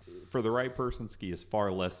 again, for the right person, Ski is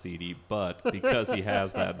far less seedy. But because he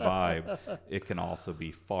has that vibe, it can also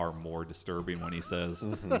be far more disturbing when he says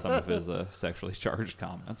some of his sexually charged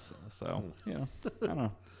comments. So, I don't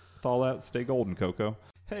know. With all that, stay golden, Coco.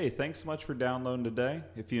 Hey, thanks so much for downloading today.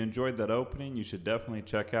 If you enjoyed that opening, you should definitely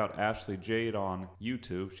check out Ashley Jade on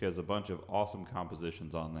YouTube. She has a bunch of awesome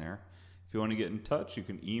compositions on there. If you want to get in touch, you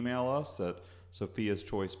can email us at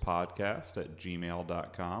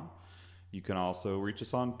sophiaschoicepodcast@gmail.com. You can also reach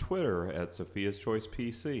us on Twitter at Sophia's Choice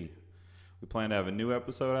PC. We plan to have a new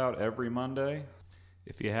episode out every Monday.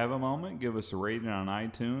 If you have a moment, give us a rating on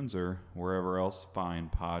iTunes or wherever else fine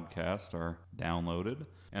podcasts are downloaded.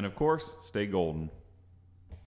 And of course, stay golden.